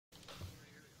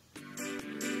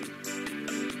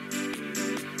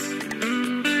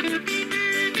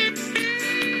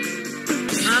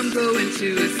I'm going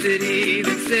to a city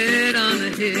that's set on a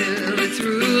hill. Its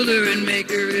ruler and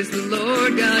maker is the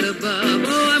Lord God above.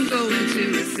 Oh, I'm going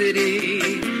to a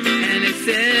city and it's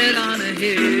set on a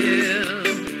hill.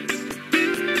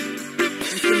 And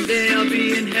someday I'll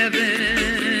be in heaven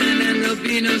and there'll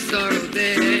be no sorrow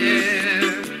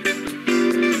there.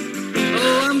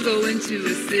 Oh, I'm going to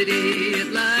a city,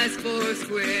 it lies four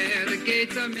square. The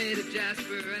gates are made of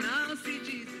jasper and I'll see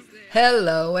Jesus there.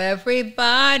 Hello,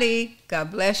 everybody.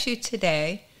 God bless you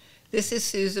today. This is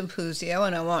Susan Puzio,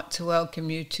 and I want to welcome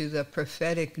you to the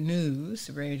Prophetic News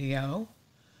Radio.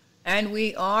 And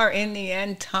we are in the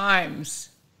end times.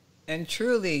 And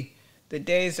truly, the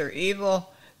days are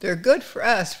evil. They're good for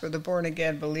us, for the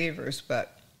born-again believers,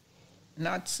 but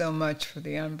not so much for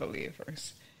the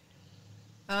unbelievers.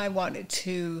 I wanted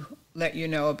to let you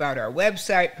know about our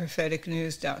website,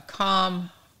 propheticnews.com.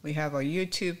 We have our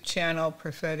YouTube channel,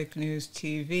 Prophetic News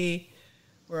TV.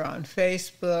 We're on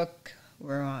Facebook.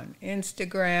 We're on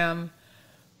Instagram.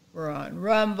 We're on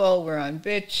Rumble. We're on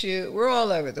BitChute. We're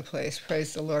all over the place.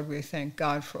 Praise the Lord. We thank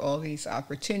God for all these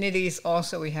opportunities.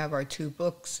 Also, we have our 2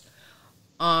 books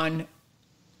on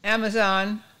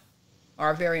Amazon.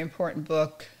 Our very important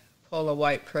book, Paula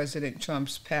White, President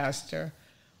Trump's Pastor.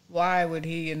 Why would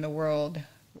he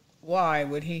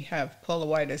have Paula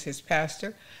White as his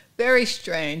pastor? Very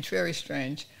strange, very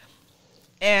strange.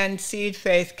 And Seed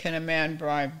Faith, Can a Man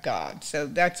Bribe God? So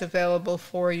that's available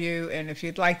for you. And if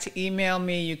you'd like to email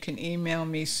me, you can email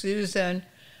me,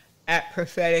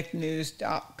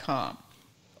 susan@propheticnews.com.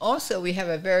 Also, we have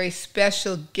a very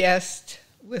special guest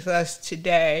with us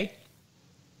today,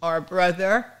 our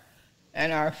brother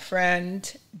and our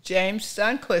friend, James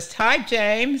Sundquist. Hi,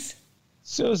 James.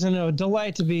 Susan, a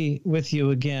delight to be with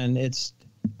you again.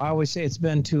 I always say it's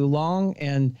been too long,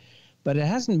 but it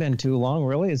hasn't been too long,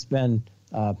 really. It's been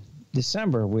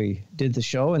December we did the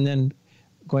show, and then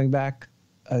going back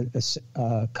a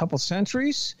couple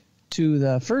centuries to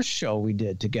the first show we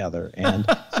did together. And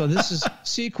so this is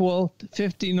sequel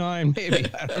 59, maybe,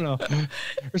 I don't know,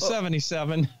 or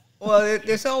 77. Well,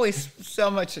 there's always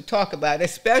so much to talk about,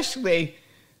 especially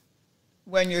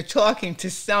when you're talking to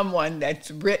someone that's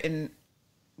written,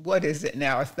 what is it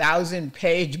now,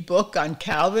 1,000-page book on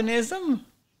Calvinism?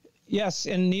 Yes,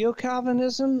 in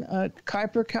Neo-Calvinism,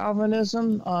 Kuyper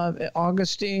Calvinism,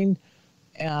 Augustine,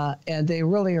 and they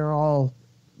really are all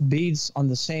beads on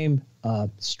the same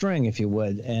string, if you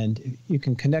would, and you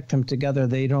can connect them together.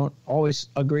 They don't always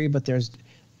agree, but there's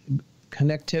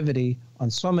connectivity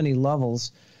on so many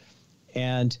levels.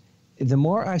 And the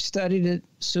more I studied it,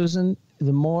 Susan,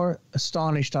 the more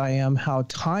astonished I am how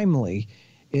timely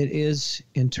it is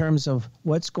in terms of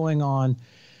what's going on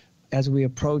as we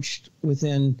approached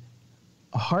within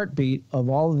a heartbeat of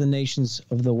all of the nations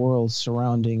of the world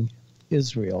surrounding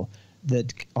Israel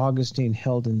that Augustine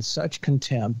held in such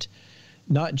contempt,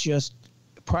 not just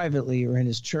privately or in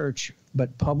his church,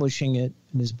 but publishing it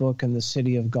in his book in the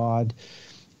City of God.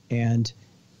 And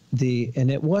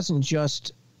it wasn't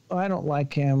just, I don't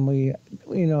like him, we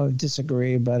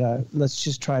disagree, but let's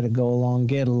just try to go along,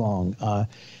 get along.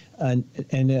 And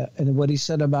what he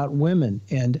said about women.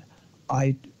 And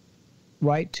I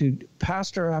write to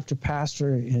pastor after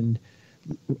pastor and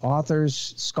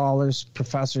authors, scholars,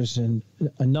 professors in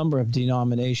a number of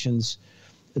denominations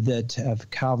that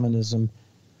have Calvinism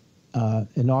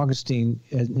and Augustine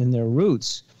in their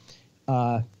roots.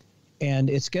 And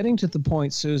it's getting to the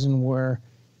point, Susan, where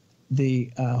the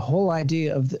whole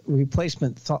idea of the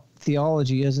replacement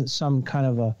theology isn't some kind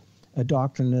of a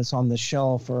doctrine that's on the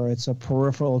shelf, or it's a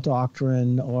peripheral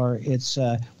doctrine, or it's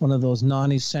one of those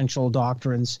non-essential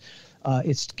doctrines.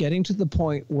 It's getting to the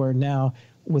point where now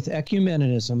with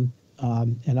ecumenism,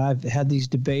 and I've had these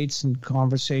debates and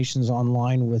conversations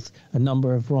online with a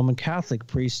number of Roman Catholic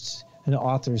priests and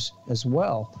authors as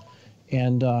well.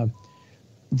 And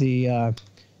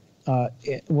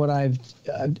what I've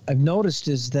noticed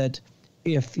is that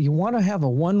if you want to have a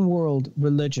one world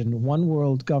religion, one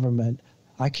world government,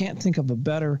 I can't think of a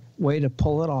better way to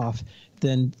pull it off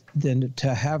than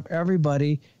to have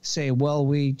everybody say, well,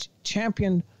 we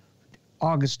champion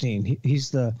Augustine.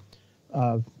 He's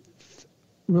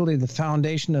really the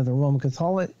foundation of the Roman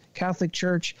Catholic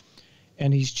Church,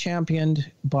 and he's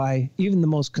championed by even the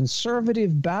most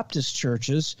conservative Baptist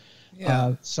churches,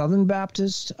 Southern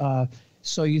Baptist.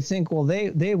 So you think, well,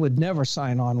 they would never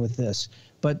sign on with this,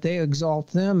 but they exalt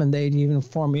them, and they even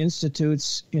form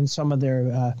institutes in some of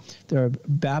their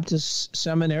Baptist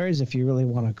seminaries, if you really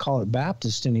want to call it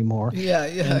Baptist anymore.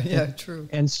 True.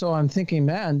 And so I'm thinking,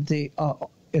 man,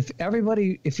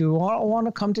 if you all want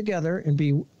to come together and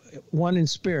be one in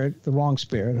spirit, the wrong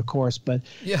spirit, of course, but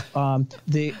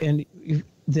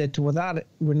that without it,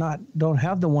 don't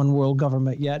have the one world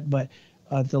government yet, but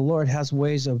the Lord has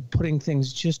ways of putting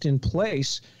things just in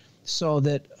place so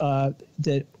that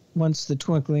that once the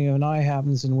twinkling of an eye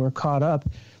happens and we're caught up,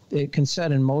 it can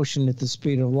set in motion at the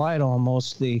speed of light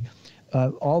almost the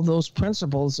all those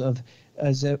principles of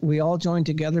as that we all join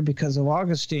together because of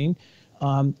Augustine.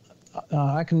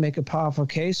 I can make a powerful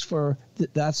case for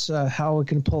that's how we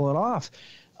can pull it off.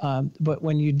 But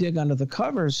when you dig under the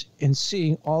covers and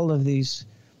see all of these,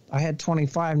 I had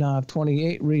 25, now I have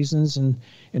 28 reasons, and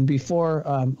before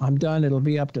I'm done, it'll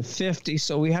be up to 50.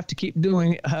 So we have to keep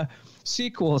doing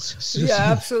sequels. Susan.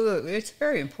 Yeah, absolutely. It's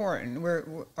very important.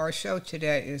 Our show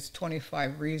today is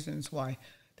 25 Reasons Why.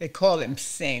 They call him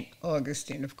Saint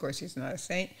Augustine. Of course, he's not a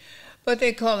saint, but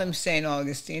they call him Saint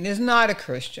Augustine. He's not a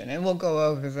Christian, and we'll go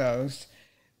over those.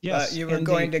 Yes, you were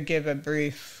going to give a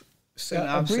brief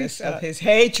synopsis of his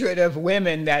hatred of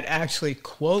women that actually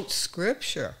quotes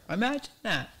Scripture. Imagine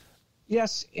that.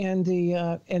 Yes, and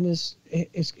his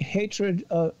hatred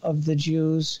of the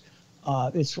Jews.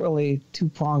 It's really two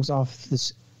prongs off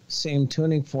this same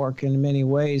tuning fork in many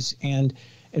ways, and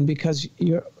because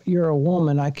you're a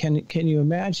woman, can you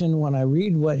imagine when I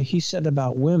read what he said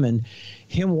about women,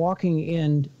 him walking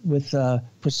in with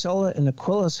Priscilla and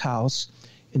Aquila's house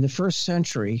in the first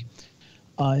century,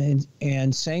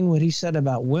 and saying what he said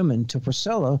about women to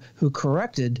Priscilla, who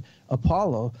corrected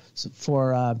Apollo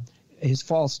for his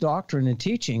false doctrine and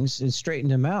teachings and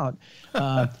straightened him out.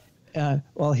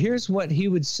 Well, here's what he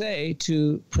would say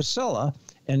to Priscilla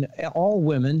and all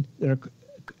women that are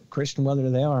Christian, whether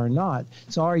they are or not.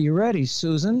 So, are you ready,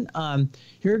 Susan?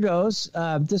 Here goes.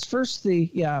 This first,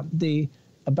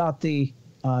 about the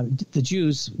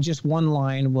Jews. Just one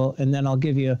line. And then I'll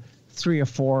give you 3 or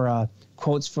 4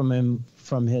 quotes from him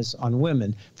from his on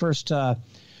women. First,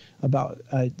 about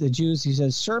the Jews. He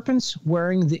says, "Serpents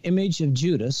wearing the image of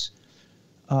Judas.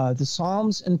 The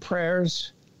psalms and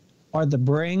prayers are the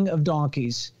braying of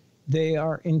donkeys. They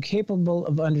are incapable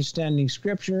of understanding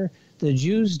Scripture. The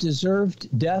Jews deserved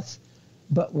death,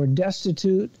 but were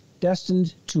destined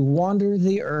to wander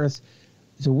the earth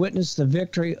to witness the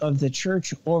victory of the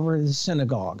church over the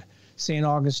synagogue." St.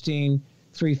 Augustine,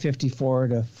 354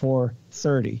 to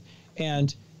 430.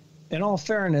 And in all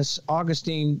fairness,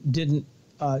 Augustine didn't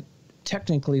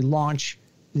technically launch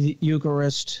the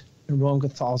Eucharist in Roman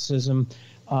Catholicism,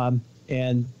 and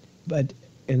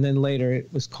then later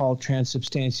it was called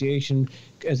transubstantiation,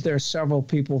 as there are several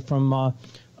people from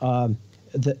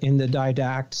in the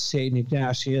Didact, St.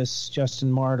 Ignatius,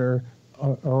 Justin Martyr,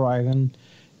 Origen,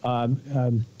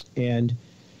 and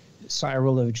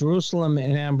Cyril of Jerusalem,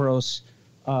 and Ambrose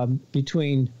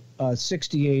between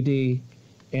 60 AD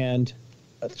and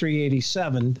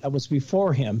 387. That was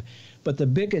before him. But the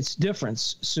biggest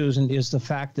difference, Susan, is the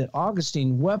fact that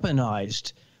Augustine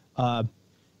weaponized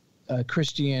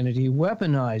Christianity,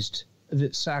 weaponized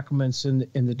the sacraments and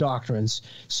the doctrines,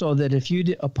 so that if you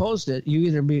opposed it, you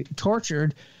either be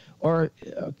tortured or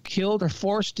killed or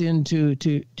forced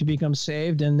to become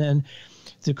saved. And then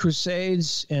the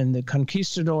Crusades and the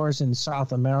conquistadors in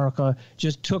South America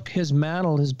just took his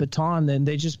mantle, his baton, and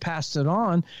they just passed it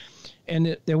on.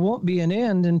 And there won't be an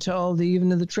end until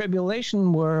even of the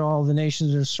tribulation, where all the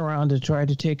nations are surrounded to try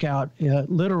to take out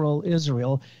literal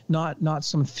Israel, not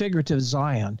some figurative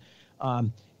Zion.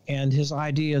 And his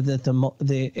idea that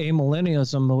the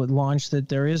amillennialism would launch, that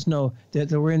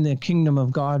that we're in the kingdom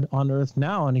of God on earth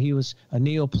now. And he was a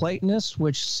Neoplatonist,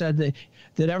 which said that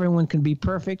everyone can be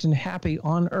perfect and happy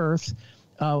on earth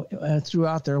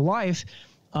throughout their life.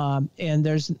 And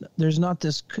there's not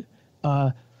this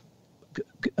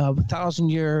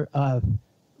 1,000-year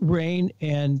reign,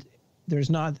 and there's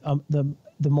not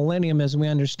the millennium as we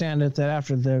understand it, that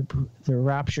after the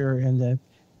rapture and the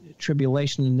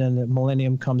tribulation, and then the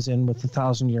millennium comes in with the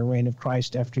 1,000-year reign of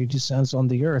Christ after he descends on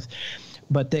the earth.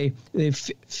 But he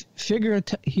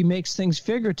makes things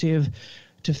figurative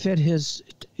to fit his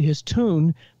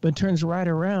tune, but turns right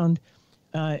around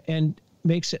and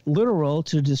makes it literal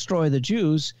to destroy the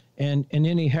Jews and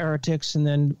any heretics. And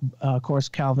then, of course,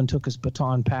 Calvin took his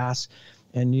baton pass,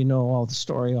 and you know all the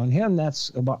story on him. That's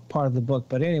about part of the book.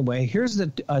 But anyway, here's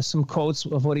some quotes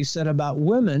of what he said about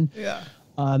women. Yeah.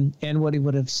 And what he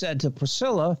would have said to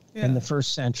Priscilla in the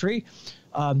first century.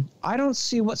 I don't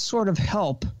see what sort of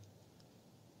help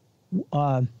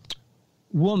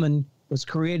woman was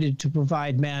created to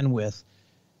provide man with,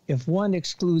 if one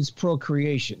excludes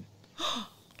procreation.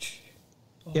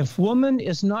 If woman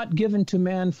is not given to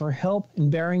man for help in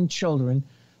bearing children,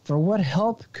 for what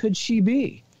help could she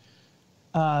be?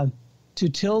 To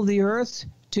till the earth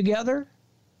together?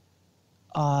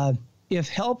 If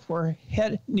help were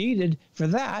needed for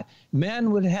that,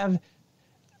 man would have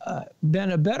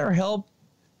been a better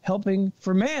helping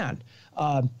for man.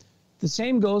 The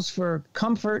same goes for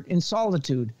comfort in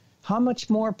solitude. How much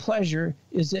more pleasure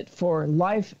is it for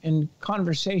life and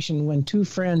conversation when two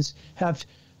friends have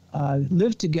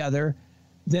lived together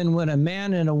than when a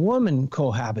man and a woman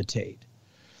cohabitate?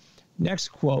 Next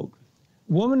quote.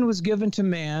 Woman was given to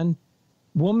man.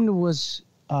 Woman was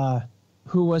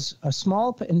who was of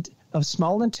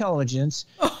small intelligence,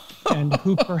 and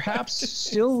who perhaps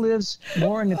still lives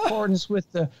more in accordance with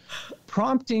the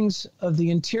promptings of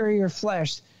the interior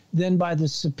flesh than by the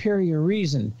superior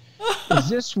reason. Is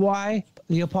this why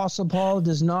the Apostle Paul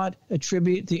does not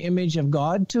attribute the image of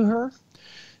God to her?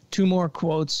 Two more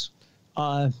quotes,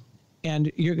 and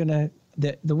you're gonna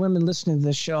the women listening to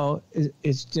this show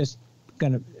is just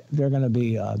they're gonna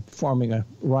be forming a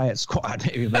riot squad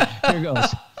maybe. But here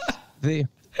goes.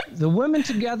 The woman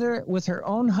together with her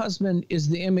own husband is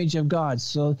the image of God,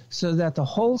 so that the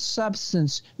whole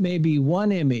substance may be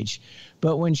one image.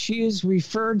 But when she is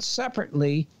referred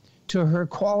separately to her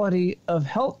quality of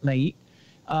helpmate,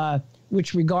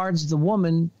 which regards the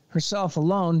woman herself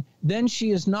alone, then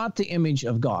she is not the image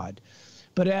of God.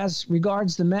 But as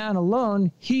regards the man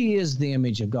alone, he is the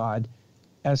image of God,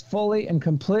 as fully and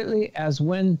completely as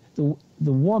when the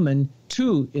woman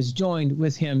too is joined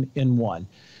with him in one.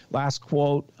 Last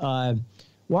quote,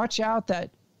 watch out that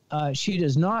she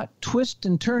does not twist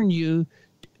and turn you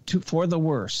for the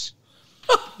worse.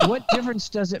 What difference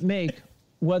does it make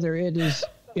whether it is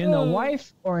in the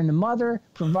wife or in the mother,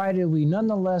 provided we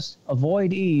nonetheless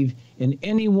avoid Eve in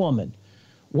any woman?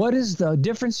 What is the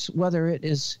difference whether it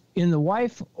is in the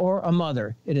wife or a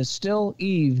mother? It is still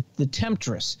Eve, the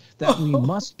temptress, that we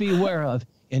must beware of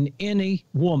in any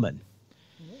woman.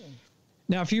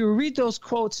 Now, if you read those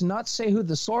quotes and not say who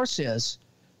the source is,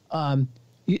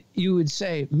 you would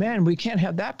say, man, we can't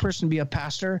have that person be a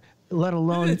pastor, let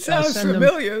alone it sounds send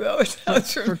familiar, them though. It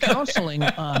sounds for counseling.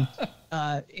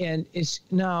 And it's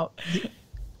now,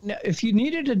 if you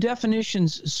needed a definition,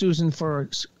 Susan, for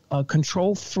a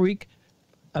control freak,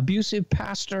 abusive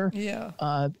pastor,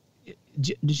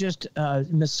 just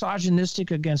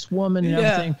misogynistic against women and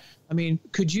everything, I mean,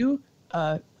 could you...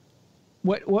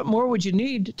 What more would you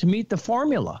need to meet the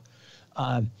formula?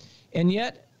 And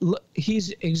yet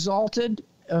he's exalted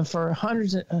for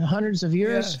hundreds of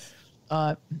years. Yes.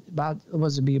 About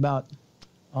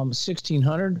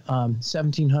 1600,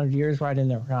 1700 years, right in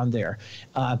there, around there.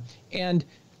 And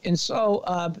so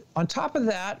on top of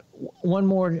that, one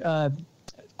more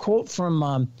quote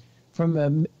from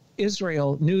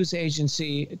Israel news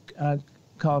agency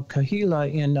called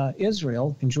Kahila in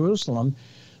Israel, in Jerusalem.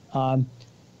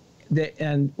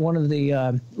 And one of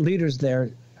the leaders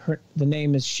there, the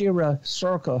name is Shira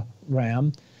Sorka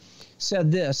Ram,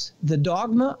 said this: the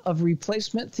dogma of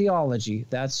replacement theology,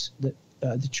 that's the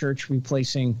church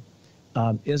replacing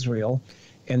Israel,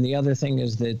 and the other thing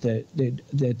is that the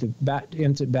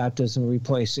infant baptism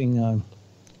replacing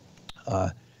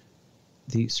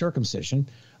the circumcision.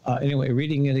 Anyway,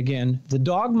 reading it again, the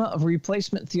dogma of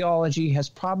replacement theology has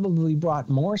probably brought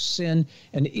more sin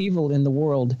and evil in the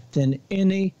world than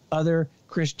any other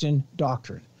Christian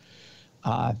doctrine.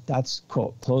 That's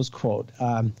quote, close quote.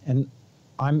 And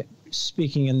I'm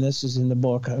speaking, and this is in the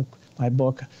book, my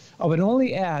book. I would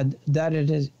only add that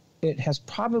it has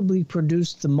probably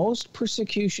produced the most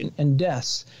persecution and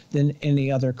deaths than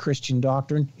any other Christian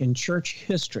doctrine in church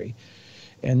history.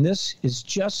 And this is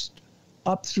just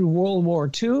up through World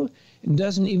War II, and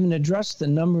doesn't even address the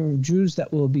number of Jews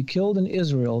that will be killed in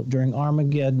Israel during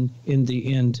Armageddon in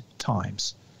the end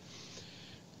times.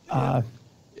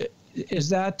 Is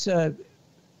that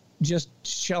just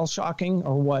shell-shocking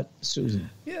or what, Susan?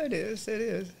 Yeah, it is.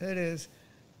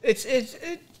 It's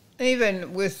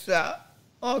even with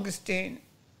Augustine,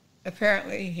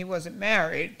 apparently he wasn't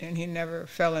married and he never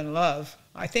fell in love.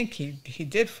 I think he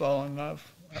did fall in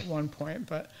love at one point,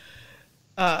 but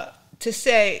to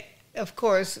say, of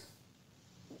course,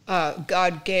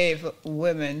 God gave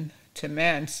women to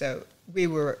man, so we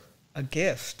were a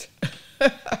gift.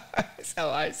 That's how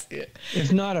I see it.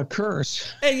 It's not a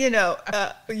curse. And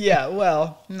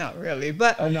well, not really,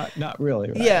 but not really.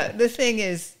 Right? Yeah, the thing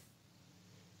is,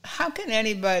 how can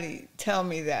anybody tell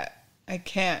me that I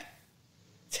can't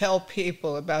tell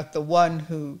people about the one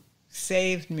who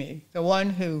saved me, the one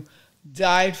who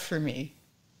died for me,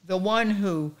 the one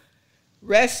who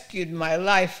rescued my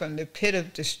life from the pit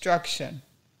of destruction?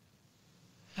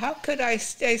 How could I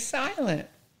stay silent?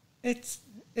 It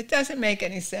doesn't make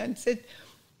any sense.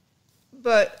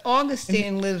 But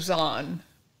Augustine lives on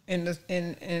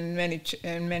in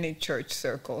many church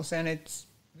circles, and it's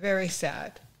very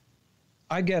sad.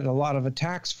 I get a lot of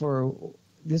attacks for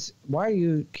this. Why do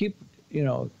you keep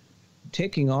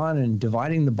taking on and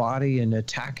dividing the body and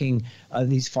attacking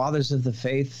these fathers of the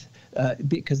faith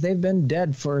because they've been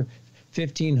dead for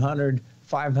 1,500,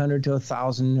 500 to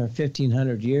 1,000 or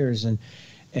 1,500 years, and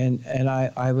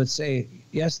I would say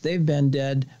yes, they've been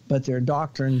dead, but their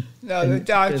doctrine. No, the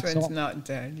doctrine's not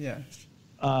dead. Yes.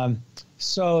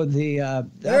 So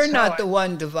they're not the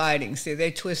one dividing. See,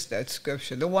 they twist that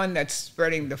scripture. The one that's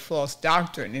spreading the false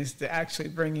doctrine is actually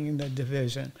bringing the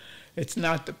division. It's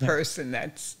not the person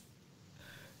that's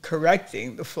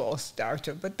correcting the false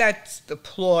doctrine, but that's the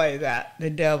ploy that the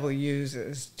devil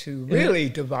uses to really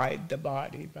divide the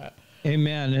body. But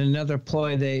amen. And another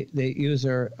ploy they use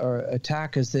or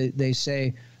attack is they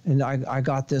say, and I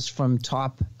got this from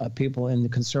top people in the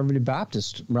conservative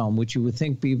Baptist realm, which you would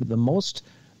think be the most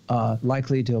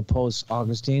likely to oppose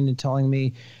Augustine, and telling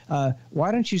me,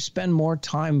 why don't you spend more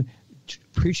time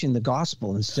preaching the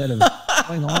gospel instead of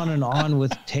going on and on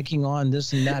with taking on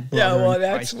this and that brother. Yeah, well,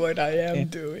 that's what I am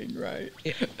doing, right?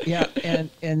 Yeah,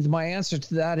 and my answer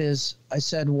to that is, I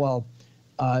said, well,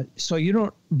 so you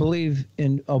don't believe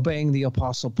in obeying the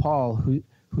Apostle Paul, who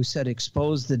said,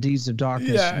 expose the deeds of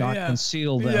darkness, not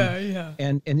conceal them. Yeah.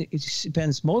 And it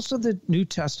spends most of the New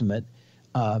Testament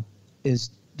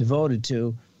is devoted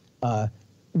to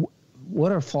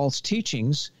what are false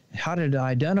teachings, how to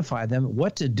identify them,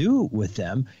 what to do with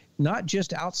them, not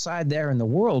just outside there in the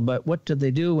world, but what do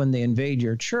they do when they invade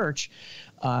your church?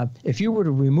 If you were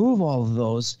to remove all of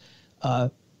those,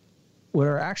 what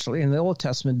are actually, and the Old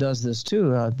Testament does this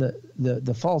too,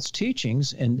 the false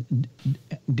teachings and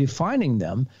defining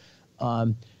them,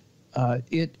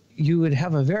 you would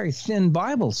have a very thin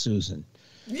Bible, Susan.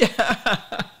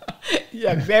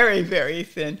 Yeah, very, very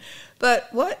thin.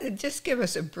 But just give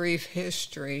us a brief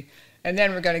history, and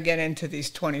then we're going to get into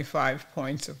these 25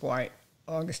 points of why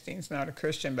Augustine's not a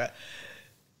Christian, but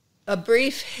a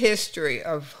brief history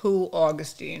of who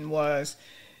Augustine was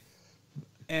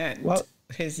and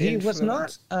his influence. He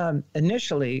was not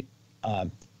initially,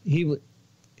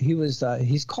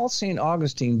 he's called St.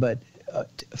 Augustine, but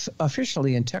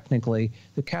officially and technically,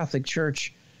 the Catholic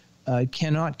Church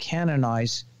cannot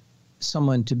canonize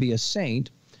someone to be a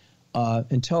saint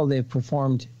until they've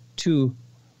performed 2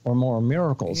 or more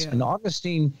miracles. And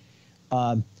Augustine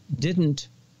did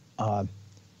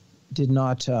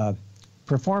not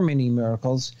perform any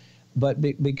miracles, but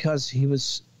because he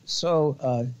was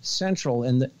so central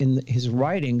in his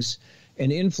writings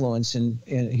and influence, and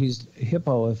he's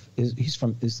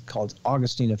is called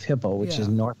Augustine of Hippo, which is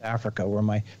North Africa, where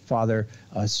my father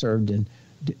served and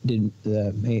did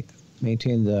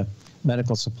maintain the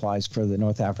medical supplies for the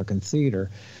North African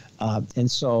theater.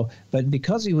 But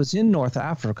because he was in North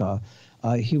Africa,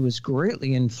 he was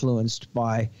greatly influenced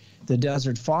by the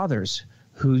Desert Fathers,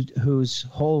 whose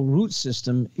whole root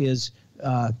system is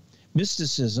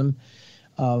mysticism,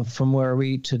 from where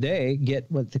we today get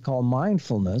what they call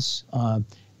mindfulness.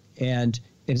 And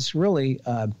it's really,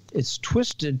 it's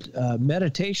twisted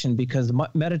meditation, because the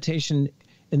meditation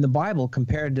in the Bible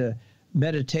compared to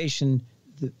meditation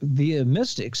via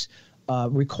mystics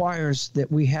requires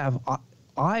that we have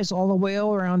eyes all the way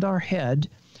around our head,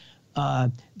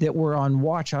 that we're on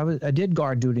watch. I did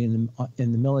guard duty in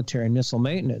the military and missile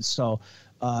maintenance, so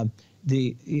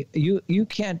you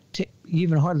can't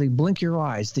even hardly blink your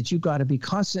eyes. That you've got to be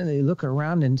constantly looking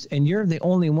around, and you're the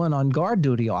only one on guard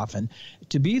duty often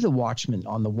to be the watchman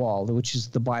on the wall, which is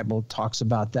the Bible talks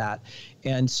about that.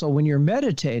 And so when you're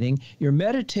meditating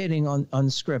on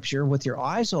Scripture with your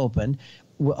eyes open,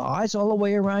 eyes all the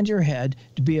way around your head,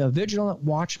 to be a vigilant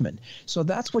watchman. So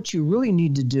that's what you really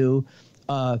need to do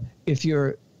if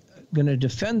you're going to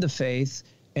defend the faith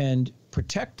and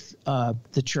protect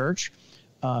the church.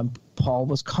 Paul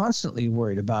was constantly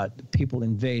worried about people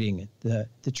invading the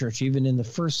church, even in the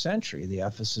first century, the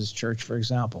Ephesus church, for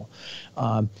example.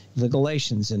 The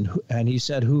Galatians, and he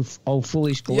said, "Oh,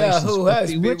 foolish Galatians, who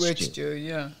has bewitched you?"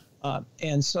 Yeah.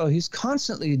 And so he's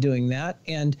constantly doing that,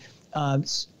 and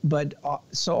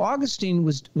so Augustine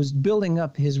was building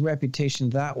up his reputation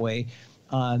that way,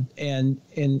 and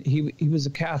he was a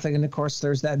Catholic, and of course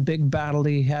there's that big battle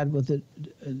he had with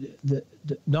the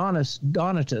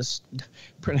Donatists,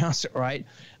 pronounce it right,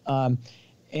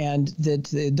 and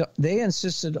that they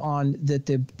insisted on that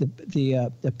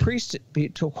the priest be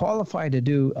qualified to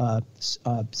do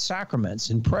sacraments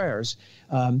and prayers,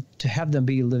 to have them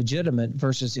be legitimate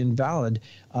versus invalid.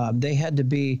 They had to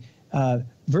be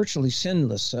virtually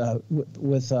sinless,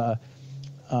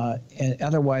 and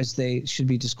otherwise they should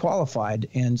be disqualified.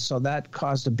 And so that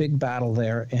caused a big battle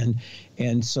there.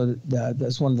 And so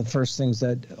that's one of the first things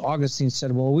that Augustine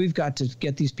said, well, we've got to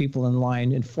get these people in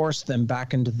line and force them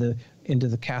back into into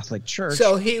the Catholic Church.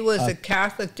 So he was a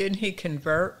Catholic. Didn't he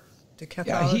convert to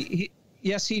Catholicism?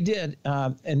 Yes, he did.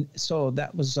 And so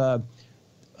that was...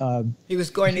 he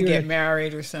was going to get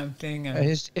married or something.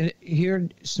 And he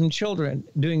heard some children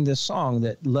doing this song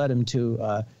that led him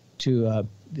to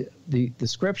the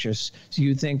scriptures. So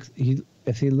you think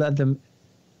if he led them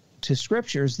to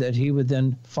scriptures, that he would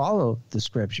then follow the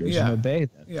scriptures and obey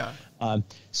them. Yeah.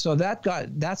 So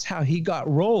that's how he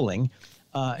got rolling.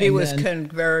 He was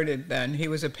converted then. He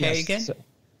was a pagan.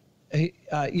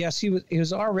 Yes, he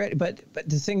was already. But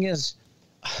the thing is,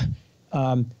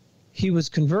 he was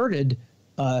converted.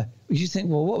 You think,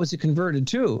 well, what was he converted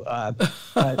to?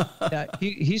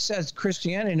 He says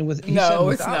Christianity, and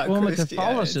without Roman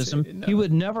Catholicism, he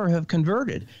would never have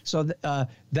converted. So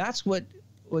that's what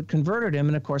converted him.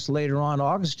 And of course, later on,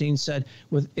 Augustine said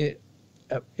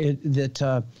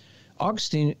that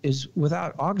Augustine is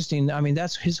without Augustine. I mean,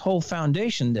 that's his whole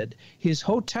foundation. That his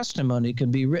whole testimony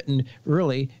could be written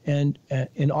early and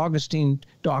in Augustine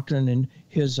doctrine and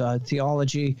his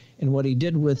theology and what he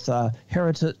did with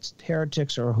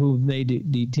heretics or who they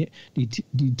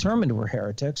determined were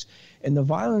heretics, and the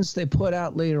violence they put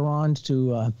out later on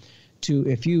to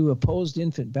if you opposed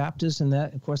infant baptism,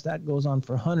 that of course that goes on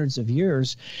for hundreds of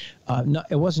years.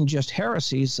 It wasn't just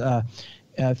heresies.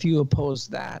 If you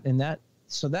opposed that and that.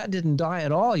 So that didn't die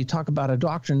at all. You talk about a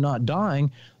doctrine not dying.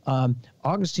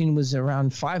 Augustine was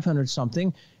around 500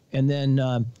 something, and then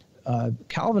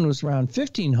Calvin was around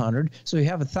 1500. So you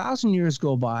have 1,000 years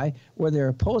go by where they're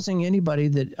opposing anybody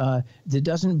that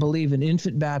doesn't believe in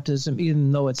infant baptism,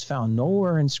 even though it's found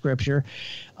nowhere in Scripture,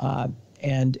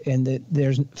 and that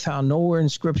there's found nowhere in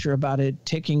Scripture about it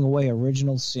taking away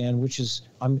original sin, which is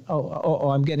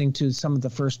I'm getting to some of the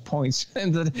first points.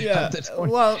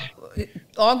 Well,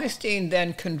 Augustine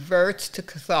then converts to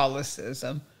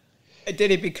Catholicism.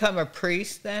 Did he become a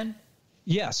priest then?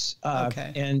 Yes.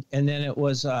 Okay. And then it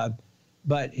was,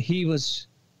 but he was,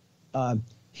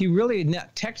 he really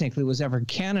not technically was ever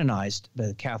canonized by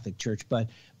the Catholic Church, but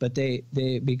they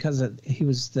because he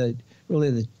was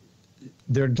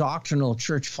their doctrinal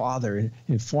church father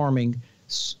in forming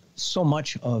so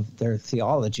much of their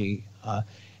theology.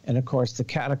 And of course, the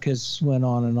catechisms went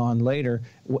on and on later,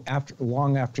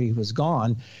 long after he was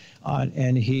gone,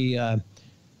 and he,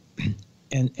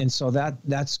 and so that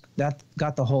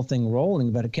got the whole thing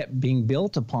rolling. But it kept being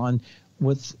built upon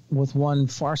with one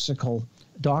farcical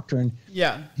doctrine,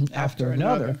 after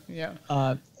another.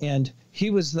 And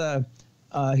he was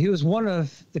one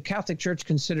of the Catholic Church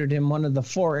considered him one of the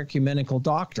 4 ecumenical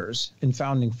doctors and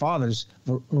founding fathers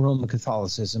of Roman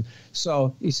Catholicism.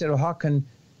 So he said, well, how can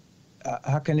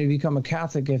he become a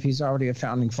Catholic if he's already a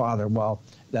founding father? Well,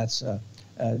 that's,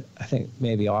 I think,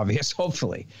 maybe obvious,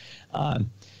 hopefully.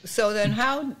 So then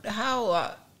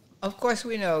how of course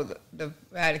we know the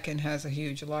Vatican has a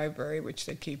huge library, which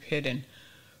they keep hidden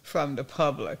from the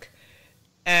public.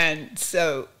 And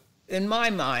so in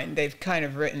my mind, they've kind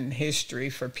of written history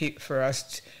for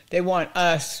us. They want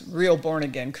us, real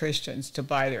born-again Christians, to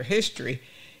buy their history.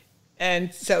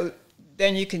 And so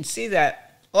then you can see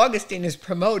that Augustine is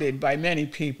promoted by many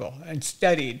people and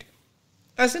studied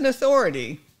as an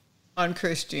authority on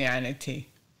Christianity.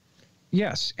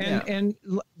 Yes, and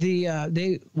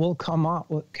they will come up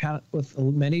with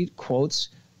many quotes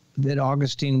that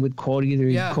Augustine would quote. Either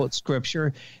he'd quote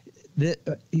Scripture,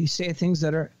 that he say things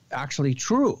that are actually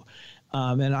true.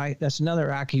 And that's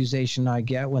another accusation I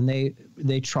get when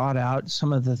they trot out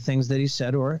some of the things that he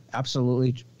said were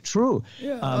absolutely true.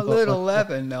 A little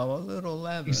leaven, though, a little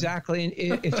leaven. Exactly. And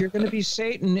if you're going to be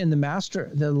Satan and the master,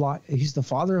 he's the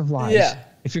father of lies. Yeah.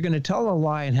 If you're going to tell a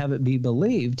lie and have it be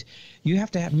believed, you have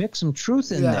to mix some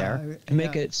truth in there and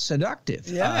make it seductive.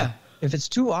 If it's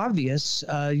too obvious,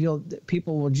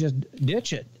 people will just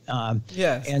ditch it.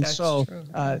 Yes, and that's so true.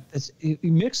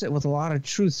 You mix it with a lot of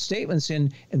truth statements.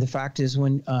 And the fact is,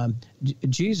 when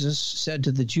Jesus said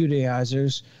to the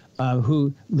Judaizers,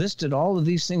 who listed all of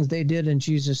these things they did in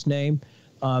Jesus' name,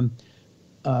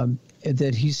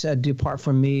 that he said, "Depart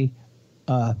from me,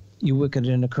 you wicked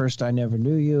and accursed, I never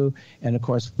knew you." And of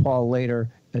course, Paul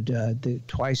later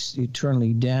twice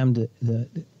eternally damned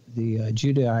the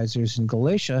Judaizers in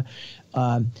Galatia.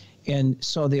 And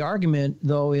so the argument,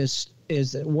 though, is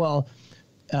that,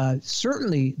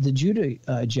 certainly the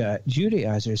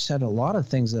Judaizers said a lot of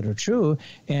things that are true,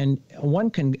 and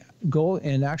one can go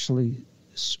and actually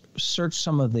search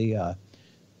some of the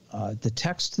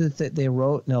texts that they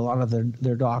wrote and a lot of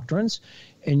their doctrines,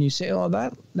 and you say, "Oh,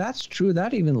 that's true.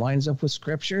 That even lines up with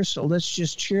Scripture. So let's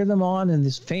just cheer them on in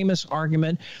this famous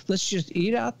argument. Let's just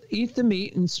eat the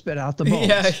meat and spit out the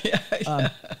bones."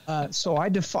 So I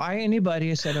defy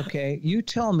anybody. I said, "Okay, you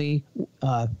tell me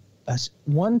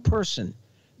one person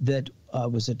that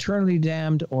was eternally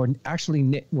damned, or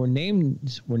actually were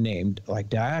named like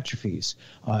Diotrephes,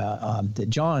 that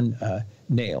John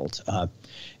nailed,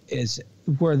 is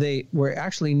where they were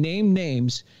actually named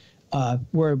names,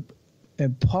 where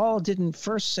Paul didn't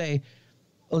first say,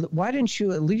 well, why didn't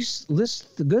you at least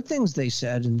list the good things they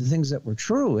said and the things that were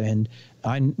true? And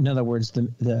in other words,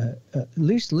 at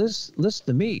least list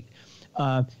the meat.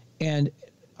 And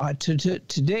to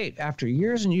date, after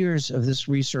years and years of this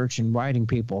research and writing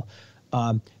people,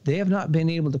 they have not been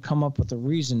able to come up with a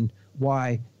reason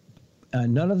why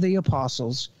none of the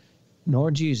apostles,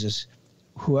 nor Jesus,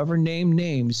 whoever named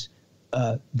names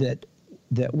that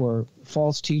were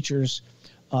false teachers,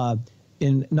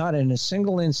 not in a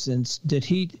single instance did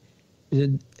he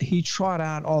trot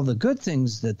out all the good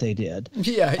things that they did,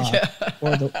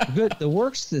 or the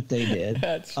works that they did.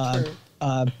 That's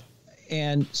true.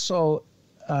 And so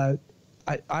I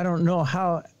don't know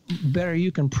how better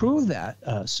you can prove that,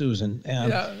 Susan.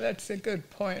 Yeah, that's a good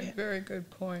point. Very good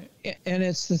point. And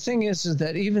it's the thing is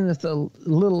that even if the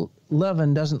little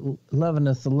leaven doesn't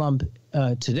leaveneth the lump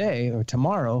today or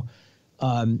tomorrow,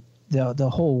 the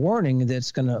whole warning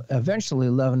that's going to eventually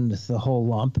leaven the whole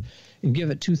lump, and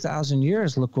give it 2,000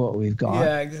 years, look what we've got.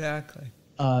 Yeah, exactly.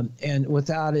 And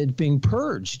without it being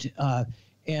purged.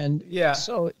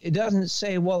 So it doesn't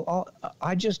say, well,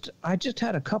 I just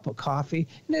had a cup of coffee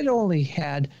and it only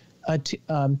had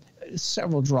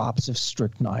several drops of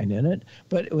strychnine in it,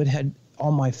 but it had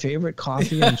all my favorite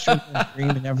coffee and sugar and cream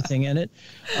and everything in it.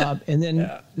 And then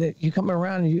you come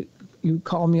around and you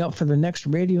call me up for the next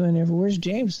radio interview. Where's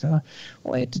James?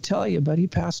 Well, I had to tell you, but he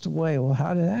passed away. Well,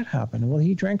 how did that happen? Well,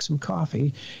 he drank some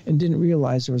coffee and didn't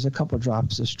realize there was a couple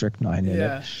drops of strychnine in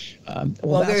it.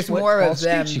 Well, there's more of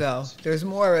them, though. There's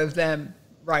more of them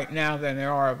right now than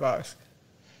there are of us.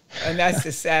 And that's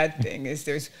the sad thing, is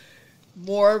there's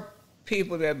more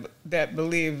people that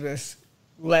believe this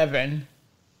leaven,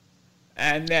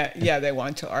 and that, they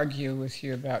want to argue with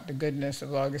you about the goodness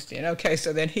of Augustine. Okay,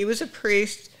 so then he was a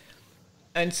priest.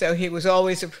 And so he was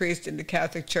always a priest in the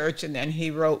Catholic Church, and then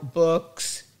he wrote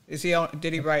books.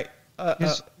 Did he write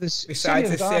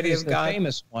besides the City of God? The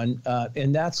famous one,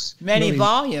 and that's many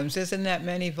volumes. Isn't that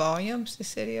many volumes? The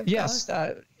City of God. Yes,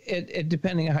 it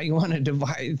depending on how you want to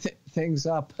divide things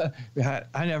up.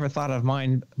 I never thought of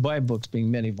my books being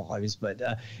many volumes, but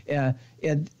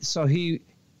so he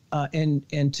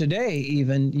and today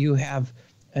even you have,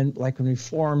 and like in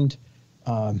Reformed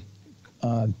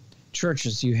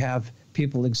churches, you have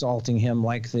people exalting him,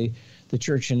 like the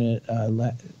church in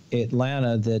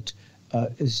Atlanta that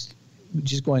is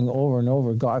just going over and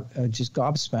over, just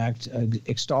gobsmacked,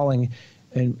 extolling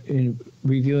and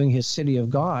reviewing his City of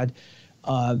God,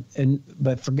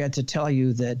 but forget to tell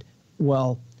you that,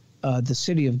 the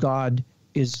City of God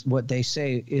is what they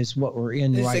say is what we're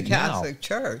in right now. It's the Catholic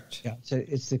Church. Yeah, so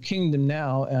it's the kingdom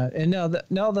now, and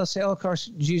now they'll say, of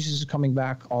course, Jesus is coming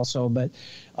back also, but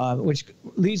which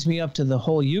leads me up to the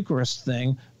whole Eucharist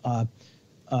thing, and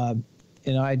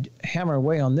I'd hammer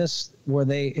away on this, where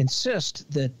they insist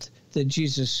that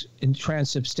Jesus in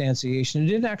transubstantiation, it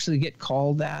didn't actually get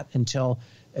called that until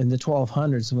in the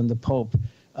 1200s when the Pope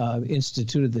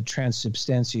instituted the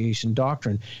transubstantiation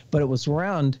doctrine, but it was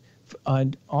around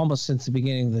almost since the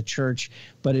beginning of the church,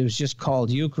 but it was just called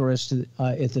Eucharist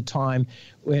at the time.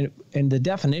 And the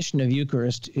definition of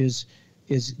Eucharist is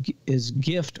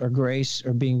gift or grace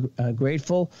or being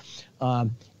grateful,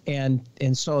 and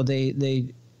so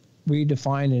they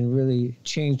redefined and really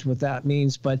changed what that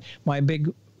means. But my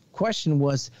big question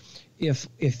was,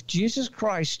 if Jesus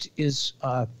Christ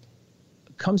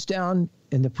comes down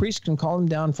and the priest can call him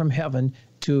down from heaven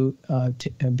to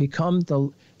become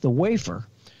the wafer,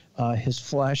 his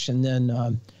flesh, and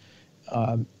then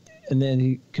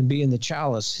he can be in the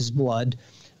chalice, his blood.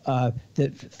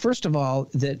 That first of all,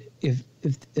 that if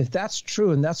that's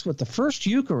true, and that's what the first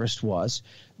Eucharist was,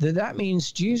 that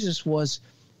means Jesus was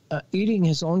eating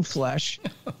his own flesh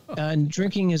and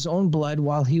drinking his own blood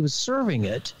while he was serving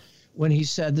it, when he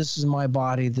said, "This is my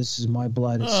body, this is my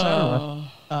blood," etc.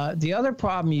 The other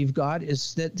problem you've got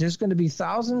is that there's going to be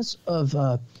thousands of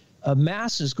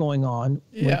masses going on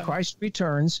when Christ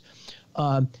returns,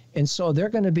 and so they're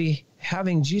going to be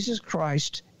having Jesus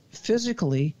Christ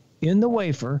physically in the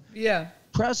wafer,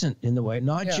 present in the way,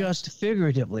 not just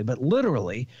figuratively, but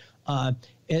literally.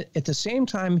 At the same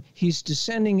time, he's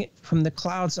descending from the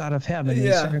clouds out of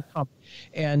heaven.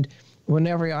 And when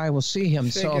every eye will see him.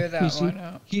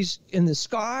 He's in the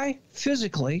sky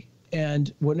physically,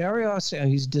 and whenever I say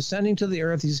he's descending to the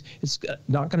earth, it's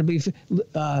not going to be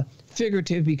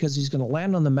figurative, because he's going to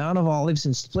land on the Mount of Olives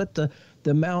and split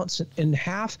the mounts in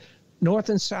half north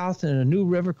and south, and a new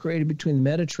river created between the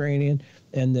Mediterranean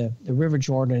and the River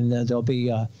Jordan, and there'll be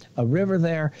a river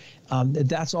there.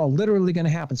 That's all literally going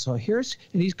to happen. So and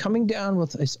he's coming down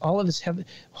with all of his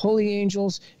holy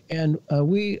angels, and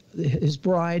his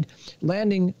bride,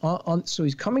 landing on. So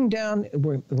he's coming down,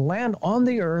 land on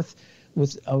the earth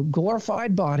with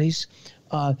glorified bodies,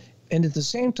 and at the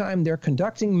same time they're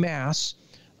conducting mass.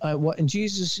 And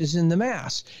Jesus is in the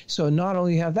mass. So not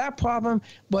only you have that problem,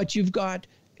 but you've got,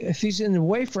 if he's in the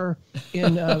wafer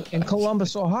in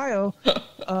Columbus, Ohio,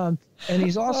 and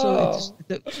he's also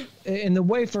in the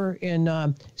wafer in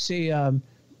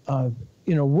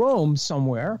Rome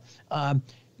somewhere.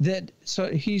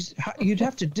 You'd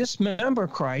have to dismember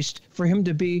Christ for him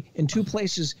to be in two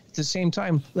places at the same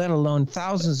time, let alone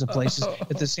thousands of places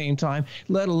at the same time,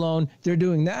 let alone they're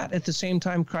doing that at the same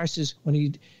time Christ is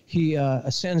when he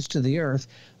ascends to the earth.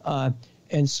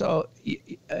 And so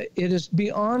it is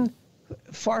beyond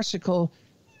farcical,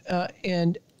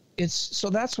 and so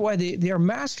that's why they are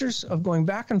masters of going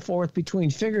back and forth between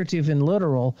figurative and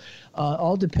literal,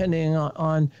 all depending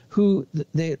on who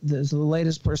the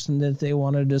latest person that they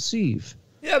want to deceive.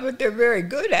 Yeah, but they're very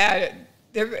good at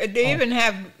it. They even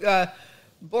have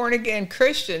born-again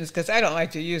Christians, because I don't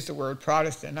like to use the word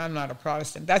Protestant. I'm not a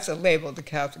Protestant. That's a label the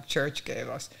Catholic Church gave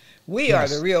us. We are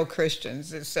the real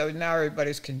Christians. So now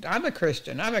everybody's, I'm a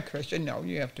Christian. No,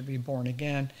 you have to be born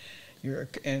again.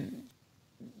 And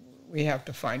we have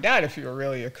to find out if you're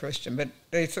really a Christian, but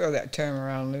they throw that term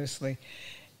around loosely.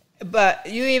 But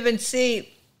you even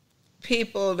see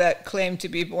people that claim to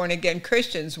be born-again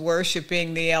Christians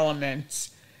worshiping the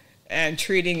elements and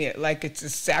treating it like it's a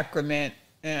sacrament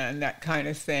and that kind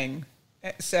of thing.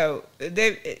 So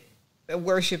they're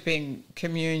worshiping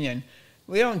communion.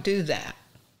 We don't do that.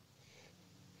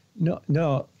 No.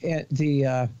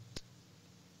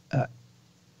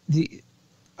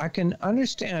 I can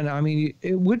understand. I mean,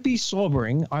 it would be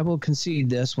sobering. I will concede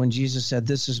this when Jesus said,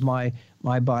 "This is my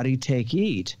body. Take,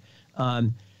 eat,"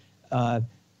 and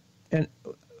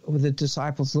with the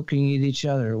disciples looking at each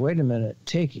other. Wait a minute.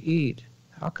 Take, eat.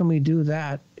 How can we do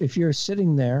that if you're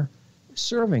sitting there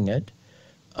serving it,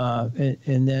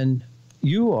 and then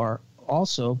you are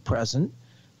also present?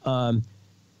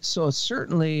 So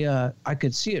certainly, I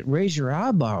could see it raise your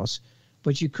eyebrows,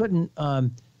 but you couldn't.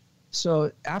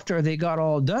 So after they got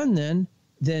all done,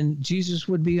 then Jesus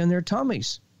would be in their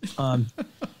tummies,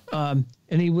 and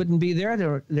he wouldn't be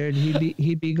there.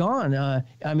 He'd be gone.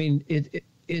 I mean, it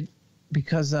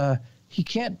because he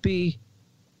can't be.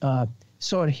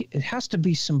 So it has to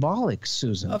be symbolic,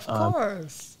 Susan. Of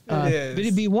course, it is. But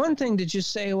it'd be one thing to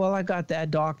just say, "Well, I got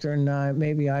that doctrine.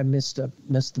 Maybe I missed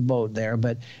the boat there."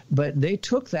 But they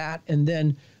took that and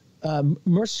then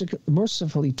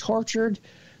mercifully tortured.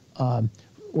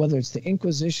 Whether it's the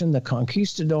Inquisition, the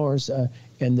conquistadors,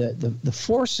 and the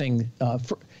forcing,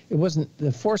 it wasn't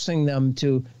the forcing them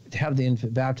to have the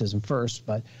infant baptism first,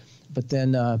 but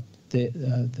then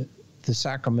the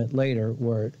sacrament later,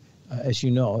 where, as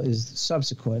you know, is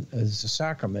subsequent as a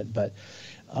sacrament. But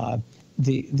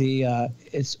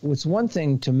it's one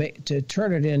thing to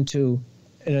turn it into,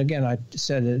 and again I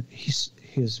said it,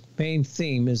 his main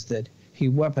theme is that he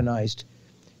weaponized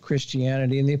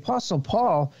Christianity, and the Apostle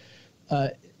Paul.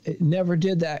 Never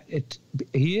did that.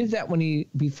 He did that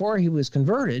before he was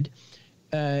converted,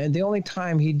 and the only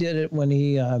time he did it when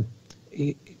he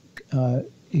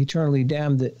eternally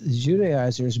damned the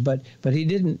Judaizers. But he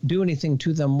didn't do anything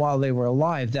to them while they were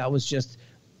alive. That was just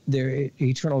their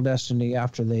eternal destiny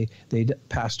after they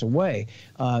passed away.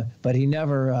 But he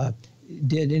never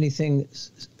did anything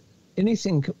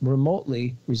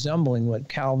remotely resembling what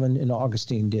Calvin and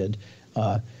Augustine did,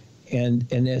 and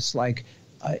it's like.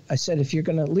 I said, if you're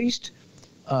going to at least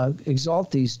exalt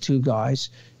these two guys,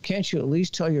 can't you at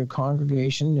least tell your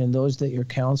congregation and those that you're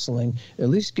counseling, at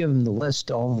least give them the list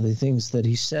of all of the things that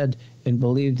he said and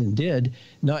believed and did,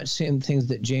 not same things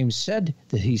that James said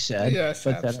that he said, yes,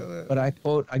 absolutely. But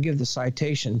I give the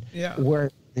citation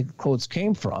where the quotes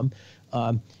came from.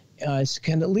 Can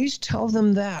at least tell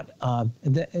them that,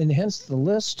 and hence the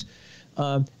list.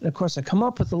 And of course, I come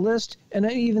up with the list,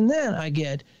 and even then I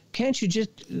get, can't you just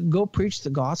go preach the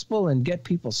gospel and get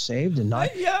people saved and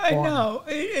not? Yeah, I know.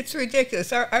 It's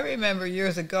ridiculous. I remember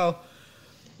years ago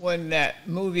when that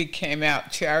movie came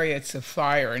out, Chariots of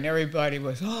Fire, and everybody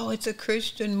was, oh, it's a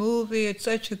Christian movie. It's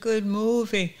such a good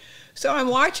movie. So I'm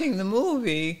watching the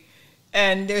movie,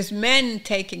 and there's men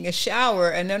taking a shower,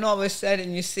 and then all of a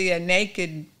sudden you see a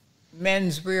naked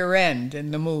men's rear end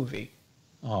in the movie.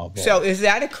 Oh, boy. So is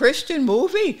that a Christian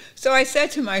movie? So I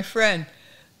said to my friend,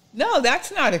 no,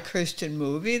 that's not a Christian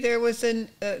movie. There was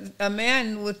a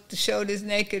man showed his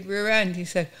naked rear end. He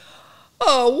said,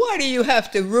 Oh, why do you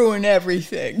have to ruin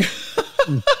everything?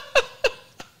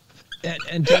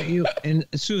 And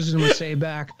Susan would say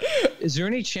back, is there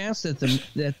any chance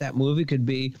that that movie could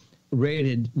be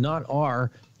rated not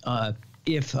R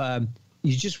if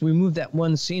you just remove that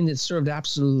one scene that served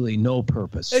absolutely no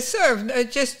purpose? They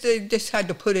just had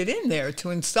to put it in there to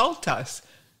insult us.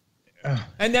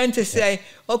 And then to say,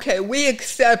 okay, we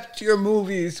accept your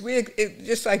movies.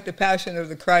 Just like The Passion of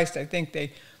the Christ, I think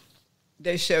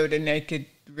they showed a naked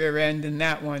rear end in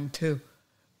that one too.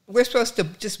 We're supposed to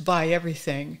just buy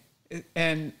everything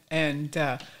and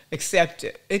accept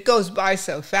it. It goes by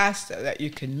so fast though that you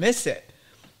can miss it.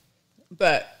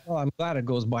 But well, I'm glad it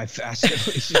goes by fast. At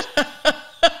least.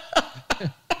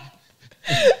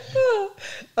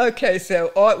 Okay,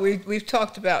 so we've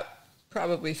talked about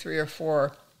probably 3 or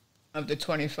 4 of the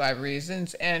 25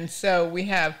 reasons, and so we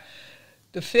have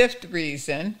the 5th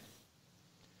reason,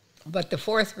 but the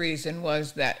 4th reason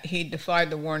was that he defied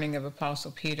the warning of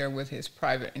Apostle Peter with his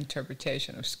private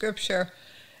interpretation of Scripture,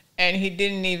 and he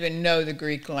didn't even know the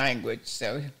Greek language,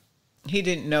 so he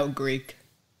didn't know Greek,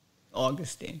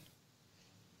 Augustine.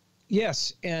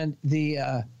 Yes, and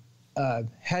the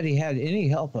had he had any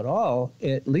help at all,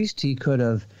 at least he could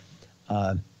have.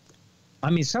 I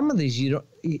mean, some of these you don't.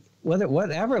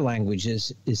 Whatever language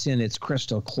is in, it's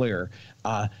crystal clear.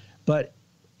 But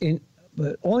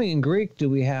only in Greek do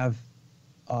we have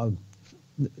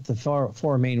the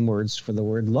four main words for the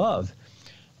word love.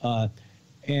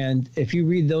 And if you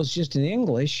read those just in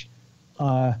English,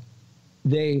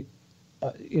 they,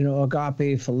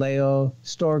 agape, phileo,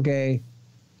 storge,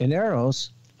 and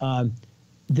eros,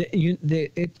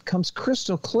 it comes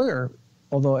crystal clear,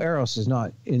 although eros is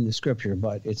not in the scripture,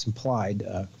 but it's implied.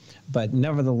 But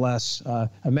nevertheless,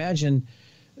 imagine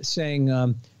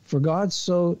saying, "For God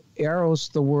so eros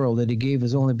the world that He gave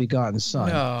His only begotten Son."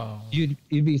 No. You'd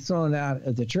be thrown out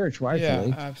of the church, rightfully.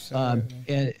 Yeah,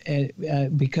 absolutely.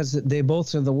 And because they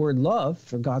both are the word love.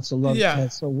 For God so loved. Yeah.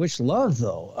 So which love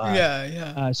though?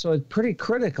 So it's pretty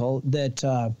critical that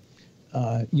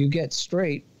you get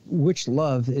straight which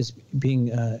love is being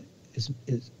is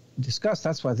discussed.